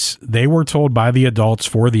kids. They were told by the adults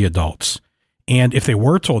for the adults. And if they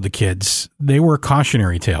were told to kids, they were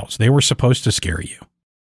cautionary tales. They were supposed to scare you.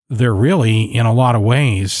 They're really, in a lot of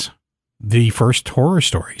ways, the first horror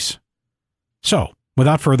stories. So,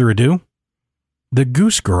 without further ado, The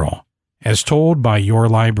Goose Girl, as told by your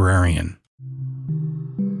librarian.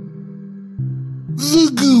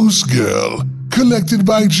 The Goose Girl, collected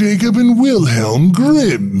by Jacob and Wilhelm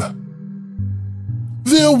Grimm.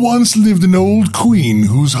 There once lived an old queen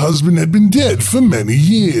whose husband had been dead for many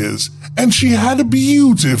years, and she had a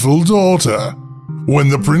beautiful daughter. When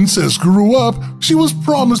the princess grew up, she was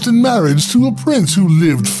promised in marriage to a prince who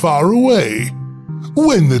lived far away.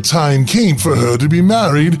 When the time came for her to be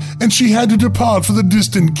married, and she had to depart for the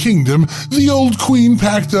distant kingdom, the old queen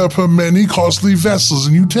packed up her many costly vessels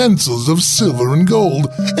and utensils of silver and gold,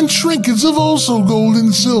 and trinkets of also gold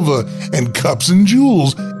and silver, and cups and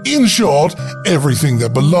jewels, in short, everything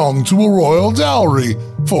that belonged to a royal dowry,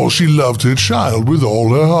 for she loved her child with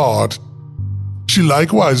all her heart. She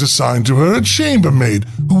likewise assigned to her a chambermaid,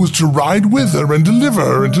 who was to ride with her and deliver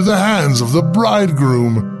her into the hands of the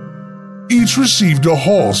bridegroom. Each received a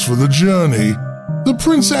horse for the journey. The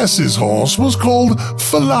princess's horse was called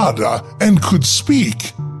Falada and could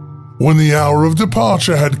speak. When the hour of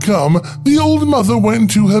departure had come, the old mother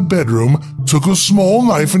went to her bedroom, took a small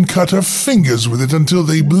knife and cut her fingers with it until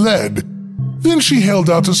they bled. Then she held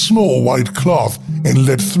out a small white cloth and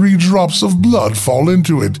let 3 drops of blood fall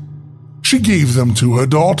into it. She gave them to her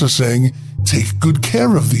daughter, saying, "Take good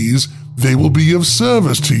care of these. They will be of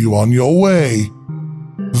service to you on your way."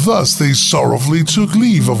 Thus they sorrowfully took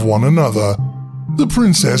leave of one another. The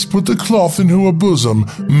princess put the cloth into her bosom,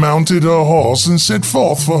 mounted her horse, and set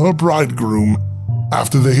forth for her bridegroom.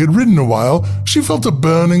 After they had ridden a while, she felt a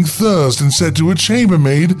burning thirst and said to her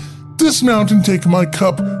chambermaid, "Dismount and take my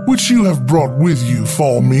cup, which you have brought with you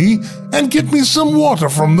for me, and get me some water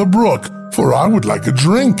from the brook, for I would like a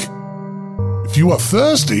drink." "If you are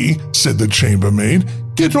thirsty," said the chambermaid,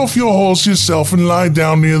 "get off your horse yourself and lie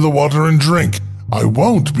down near the water and drink. I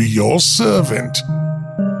won't be your servant."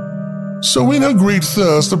 So in her great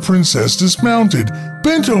thirst the princess dismounted,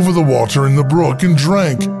 bent over the water in the brook and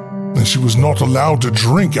drank, and she was not allowed to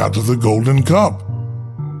drink out of the golden cup.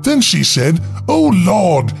 Then she said, "O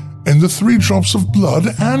Lord," and the 3 drops of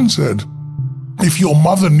blood answered, "If your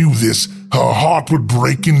mother knew this, her heart would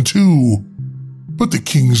break in 2. But the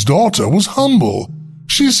king's daughter was humble.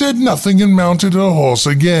 She said nothing and mounted her horse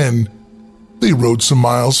again. They rode some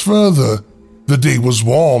miles further. The day was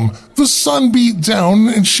warm, the sun beat down,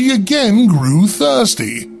 and she again grew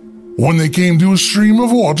thirsty. When they came to a stream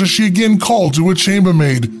of water, she again called to her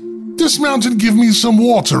chambermaid, "Dismount and give me some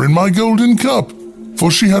water in my golden cup,"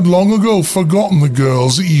 for she had long ago forgotten the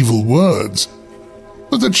girl's evil words.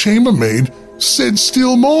 But the chambermaid said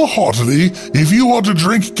still more haughtily, "If you want to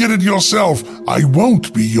drink, get it yourself. I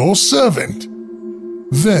won't be your servant."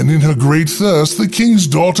 Then, in her great thirst, the king's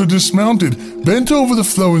daughter dismounted, bent over the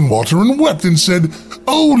flowing water, and wept and said,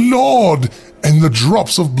 "O Lord!" And the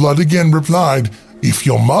drops of blood again replied, "If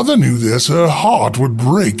your mother knew this, her heart would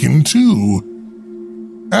break in 2.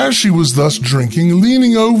 As she was thus drinking,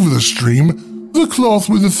 leaning over the stream, the cloth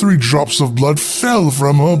with the 3 drops of blood fell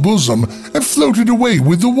from her bosom and floated away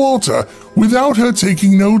with the water, without her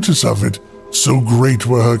taking notice of it, so great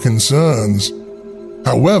were her concerns.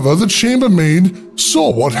 However, the chambermaid saw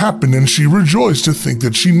what happened, and she rejoiced to think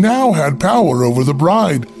that she now had power over the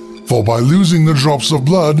bride, for by losing the drops of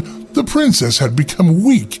blood, the princess had become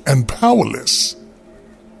weak and powerless.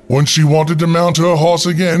 When she wanted to mount her horse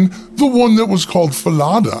again, the one that was called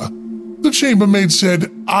Falada, the chambermaid said,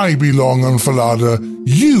 "I belong on Falada,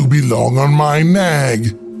 you belong on my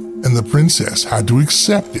nag," and the princess had to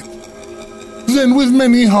accept it. Then, with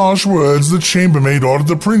many harsh words, the chambermaid ordered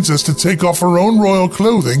the princess to take off her own royal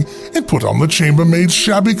clothing and put on the chambermaid's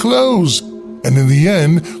shabby clothes. And in the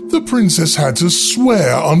end, the princess had to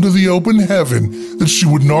swear under the open heaven that she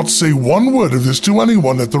would not say one word of this to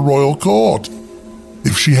anyone at the royal court.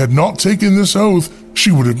 If she had not taken this oath,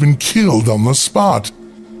 she would have been killed on the spot.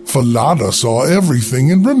 Falada saw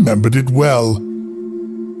everything and remembered it well.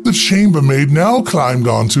 The chambermaid now climbed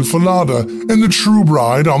onto Falada and the true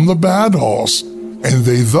bride on the bad horse, and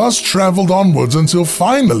they thus traveled onwards until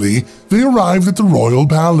finally they arrived at the royal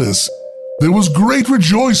palace. There was great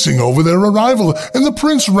rejoicing over their arrival, and the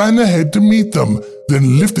prince ran ahead to meet them,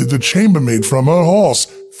 then lifted the chambermaid from her horse,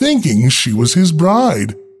 thinking she was his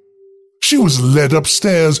bride. She was led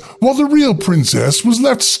upstairs, while the real princess was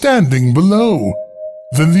left standing below.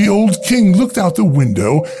 Then the old king looked out the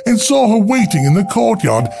window and saw her waiting in the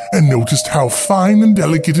courtyard and noticed how fine and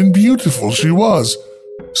delicate and beautiful she was.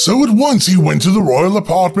 So at once he went to the royal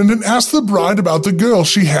apartment and asked the bride about the girl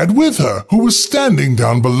she had with her, who was standing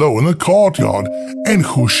down below in the courtyard, and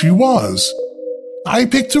who she was. "I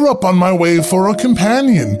picked her up on my way for a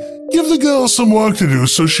companion. Give the girl some work to do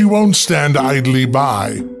so she won't stand idly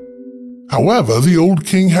by." However, the old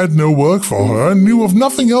king had no work for her and knew of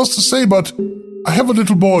nothing else to say but, "I have a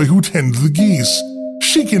little boy who tends the geese.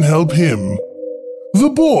 She can help him." The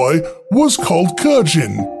boy was called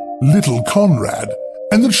Kurjin, little Conrad,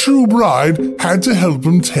 and the true bride had to help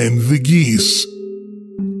him tend the geese.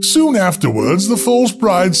 Soon afterwards, the false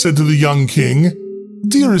bride said to the young king,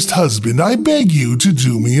 "Dearest husband, I beg you to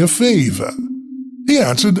do me a favor." He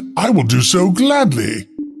answered, "I will do so gladly."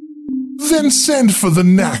 "Then send for the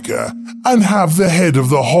knacker and have the head of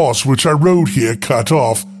the horse which I rode here cut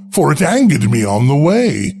off, for it angered me on the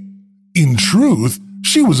way." In truth,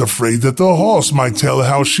 she was afraid that the horse might tell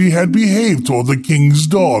how she had behaved toward the king's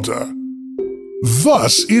daughter.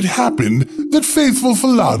 Thus it happened that faithful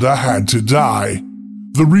Falada had to die.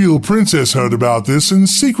 The real princess heard about this and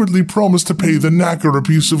secretly promised to pay the knacker a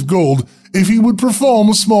piece of gold if he would perform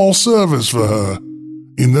a small service for her.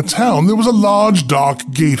 In the town there was a large dark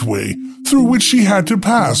gateway through which she had to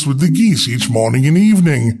pass with the geese each morning and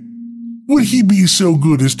evening. Would he be so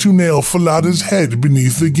good as to nail Falada's head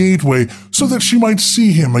beneath the gateway so that she might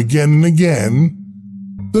see him again and again?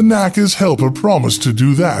 The knacker's helper promised to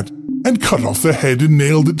do that, and cut off the head and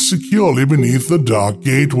nailed it securely beneath the dark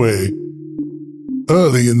gateway.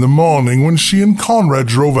 Early in the morning, when she and Conrad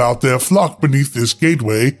drove out their flock beneath this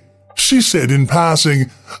gateway, she said in passing,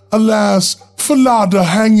 "Alas, Falada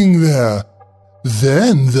hanging there."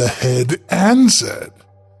 Then the head answered,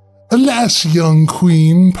 "Alas, young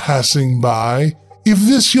queen passing by, if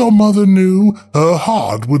this your mother knew, her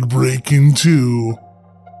heart would break in two."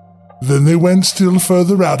 Then they went still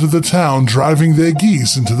further out of the town, driving their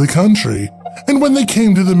geese into the country. And when they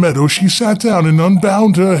came to the meadow, she sat down and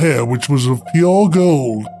unbound her hair, which was of pure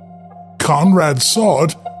gold. Conrad saw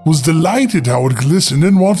it, was delighted how it glistened,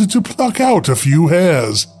 and wanted to pluck out a few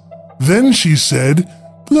hairs. Then she said,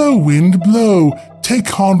 "Blow, wind, blow, take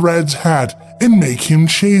Conrad's hat, and make him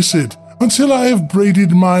chase it, until I have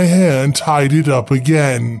braided my hair and tied it up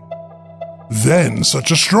again." Then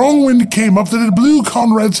such a strong wind came up that it blew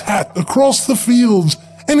Conrad's hat across the fields,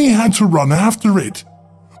 and he had to run after it.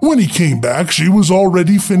 When he came back, she was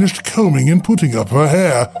already finished combing and putting up her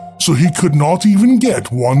hair, so he could not even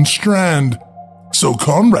get one strand. So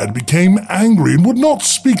Conrad became angry and would not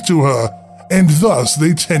speak to her, and thus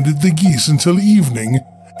they tended the geese until evening,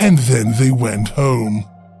 and then they went home.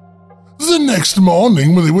 The next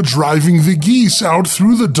morning, when they were driving the geese out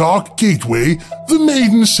through the dark gateway, the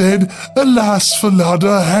maiden said, "Alas,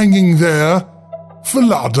 Falada hanging there."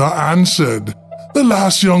 Falada answered,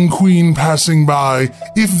 "Alas, young queen passing by,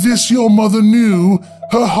 if this your mother knew,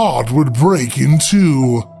 her heart would break in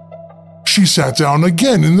two." She sat down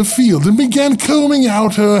again in the field and began combing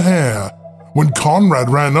out her hair. When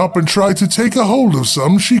Conrad ran up and tried to take a hold of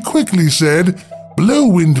some, she quickly said, "Blow,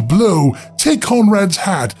 wind, blow, take Conrad's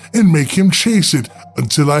hat and make him chase it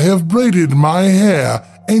until I have braided my hair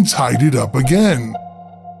and tied it up again."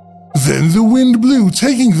 Then the wind blew,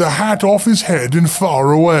 taking the hat off his head and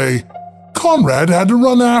far away. Conrad had to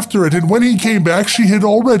run after it, and when he came back she had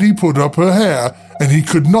already put up her hair, and he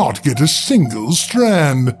could not get a single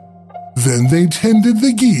strand. Then they tended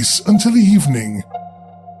the geese until evening.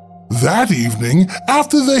 That evening,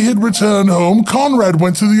 after they had returned home, Conrad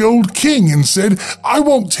went to the old king and said, "I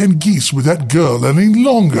won't tend geese with that girl any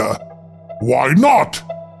longer." "Why not?"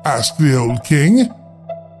 asked the old king.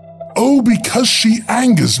 "Oh, because she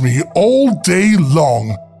angers me all day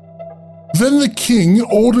long." Then the king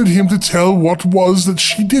ordered him to tell what was that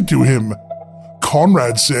she did to him.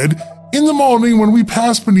 Conrad said, In the morning when we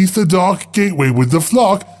pass beneath the dark gateway with the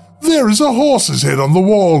flock, there is a horse's head on the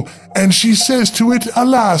wall, and she says to it,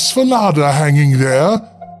 'Alas, Falada hanging there.'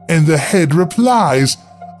 And the head replies,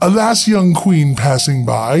 'Alas, young queen passing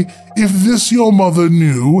by, if this your mother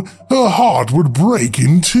knew, her heart would break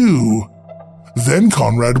in two.'" Then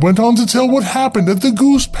Conrad went on to tell what happened at the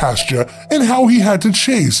goose pasture and how he had to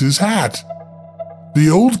chase his hat. The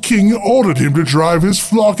old king ordered him to drive his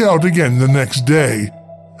flock out again the next day.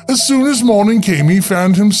 As soon as morning came, he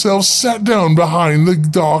found himself sat down behind the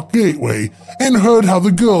dark gateway and heard how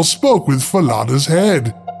the girl spoke with Falada's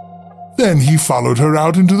head. Then he followed her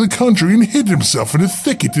out into the country and hid himself in a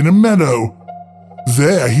thicket in a meadow.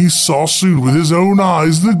 There he saw soon with his own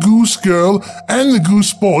eyes the goose girl and the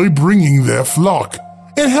goose boy bringing their flock,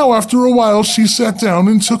 and how after a while she sat down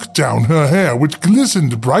and took down her hair, which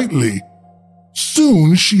glistened brightly.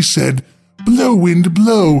 Soon she said, "Blow, wind,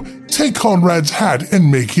 blow, take Conrad's hat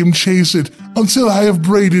and make him chase it until I have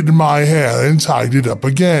braided my hair and tied it up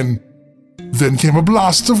again." Then came a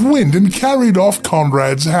blast of wind and carried off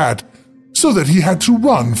Conrad's hat, so that he had to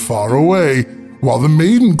run far away, while the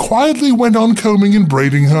maiden quietly went on combing and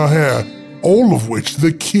braiding her hair, all of which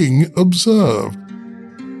the king observed.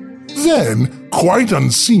 Then, quite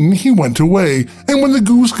unseen, he went away, and when the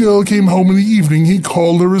goose girl came home in the evening, he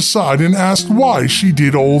called her aside and asked why she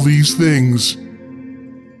did all these things.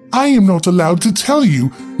 "I am not allowed to tell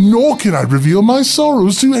you, nor can I reveal my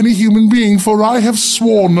sorrows to any human being, for I have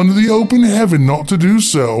sworn under the open heaven not to do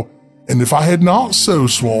so, and if I had not so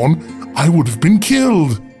sworn, I would have been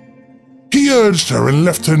killed." He urged her and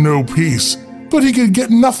left her no peace, but he could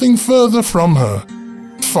get nothing further from her.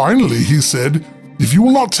 Finally, he said, "If you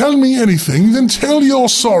will not tell me anything, then tell your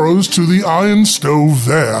sorrows to the iron stove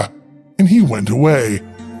there." And he went away.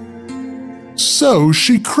 So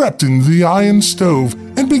she crept into the iron stove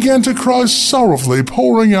and began to cry sorrowfully,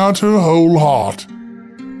 pouring out her whole heart.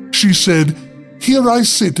 She said, "Here I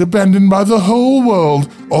sit abandoned by the whole world,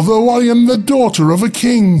 although I am the daughter of a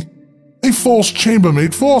king. A false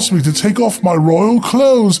chambermaid forced me to take off my royal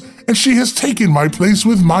clothes, and she has taken my place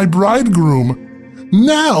with my bridegroom.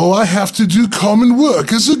 Now I have to do common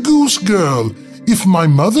work as a goose girl. If my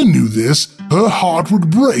mother knew this, her heart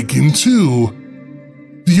would break in two."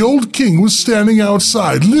 The old king was standing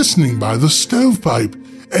outside listening by the stovepipe,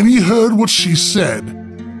 and he heard what she said.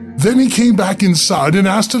 Then he came back inside and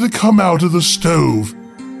asked her to come out of the stove.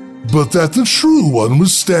 But that the true one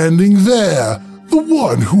was standing there, the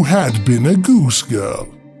one who had been a goose girl.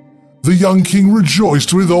 The young king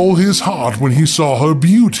rejoiced with all his heart when he saw her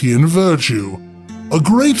beauty and virtue. A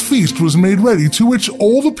great feast was made ready, to which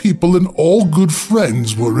all the people and all good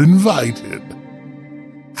friends were invited.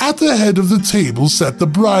 At the head of the table sat the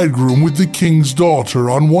bridegroom with the king's daughter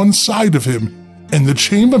on one side of him and the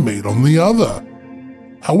chambermaid on the other.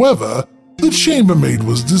 However, the chambermaid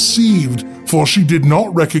was deceived, for she did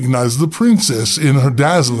not recognize the princess in her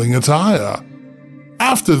dazzling attire.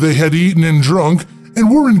 After they had eaten and drunk and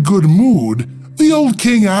were in good mood, the old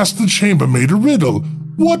king asked the chambermaid a riddle: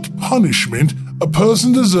 what punishment a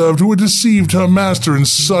person deserved who had deceived her master in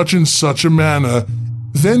such and such a manner,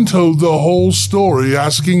 then told the whole story,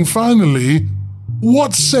 asking finally,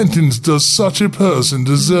 "What sentence does such a person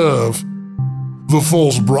deserve?" The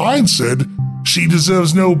false bride said, "She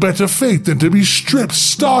deserves no better fate than to be stripped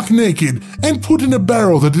stark naked and put in a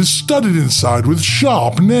barrel that is studded inside with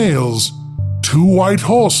sharp nails. 2 white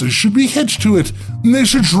horses should be hitched to it, and they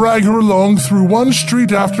should drag her along through one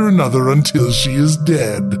street after another until she is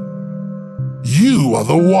dead." "You are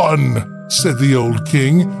the one," said the old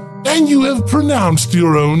king, "and you have pronounced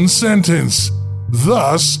your own sentence.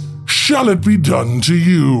 Thus shall it be done to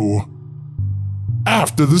you."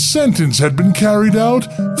 After the sentence had been carried out,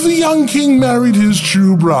 the young king married his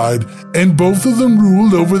true bride, and both of them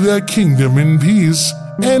ruled over their kingdom in peace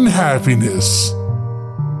and happiness.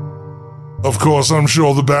 Of course, I'm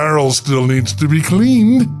sure the barrel still needs to be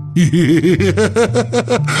cleaned.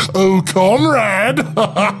 Oh, Conrad!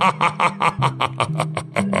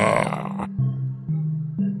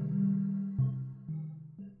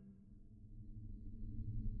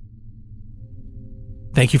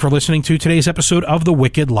 Thank you for listening to today's episode of The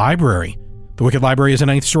Wicked Library. The Wicked Library is a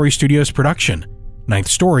Ninth Story Studios production.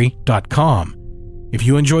 ninthstory.com. If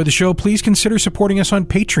you enjoy the show, please consider supporting us on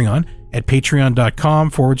Patreon at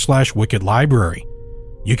patreon.com/Wicked Library.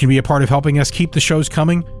 You can be a part of helping us keep the shows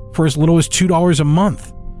coming for as little as $2 a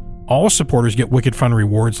month. All supporters get Wicked Fun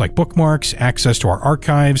rewards like bookmarks, access to our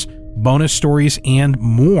archives, bonus stories, and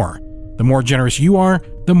more. The more generous you are,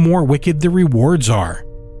 the more wicked the rewards are.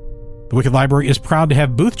 The Wicked Library is proud to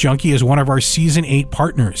have Booth Junkie as one of our Season 8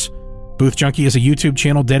 partners. Booth Junkie is a YouTube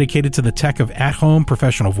channel dedicated to the tech of at-home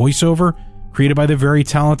professional voiceover, created by the very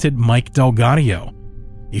talented Mike DelGaudio.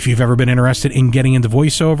 If you've ever been interested in getting into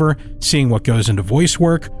voiceover, seeing what goes into voice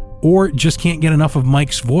work, or just can't get enough of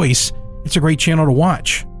Mike's voice, it's a great channel to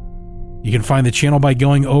watch. You can find the channel by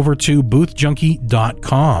going over to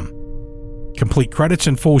boothjunkie.com. Complete credits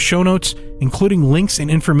and full show notes, including links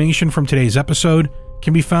and information from today's episode,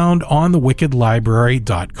 can be found on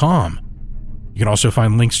thewickedlibrary.com. You can also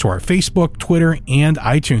find links to our Facebook, Twitter, and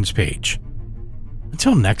iTunes page.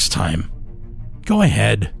 Until next time, go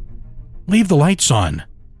ahead, leave the lights on.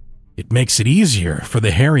 It makes it easier for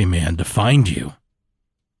the hairy man to find you.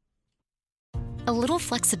 A little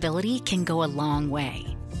flexibility can go a long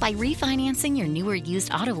way. By refinancing your new or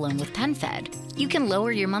used auto loan with PenFed, you can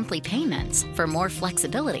lower your monthly payments for more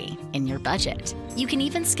flexibility in your budget. You can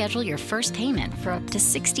even schedule your first payment for up to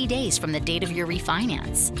 60 days from the date of your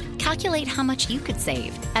refinance. Calculate how much you could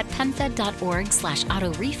save at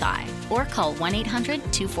penfed.org/auto-refi or call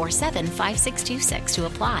 1-800-247-5626 to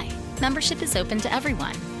apply. Membership is open to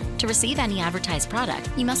everyone. To receive any advertised product,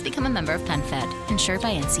 you must become a member of PenFed, insured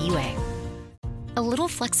by NCUA. A little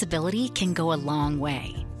flexibility can go a long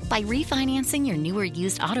way. By refinancing your new or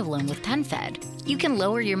used auto loan with PenFed, you can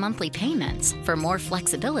lower your monthly payments for more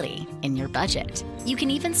flexibility in your budget. You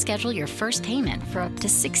can even schedule your first payment for up to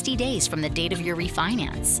 60 days from the date of your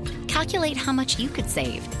refinance. Calculate how much you could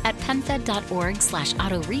save at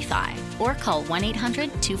penfed.org/auto-refi or call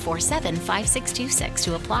 1-800-247-5626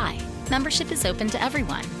 to apply. Membership is open to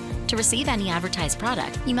everyone. To receive any advertised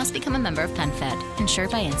product, you must become a member of PenFed,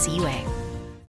 insured by NCUA.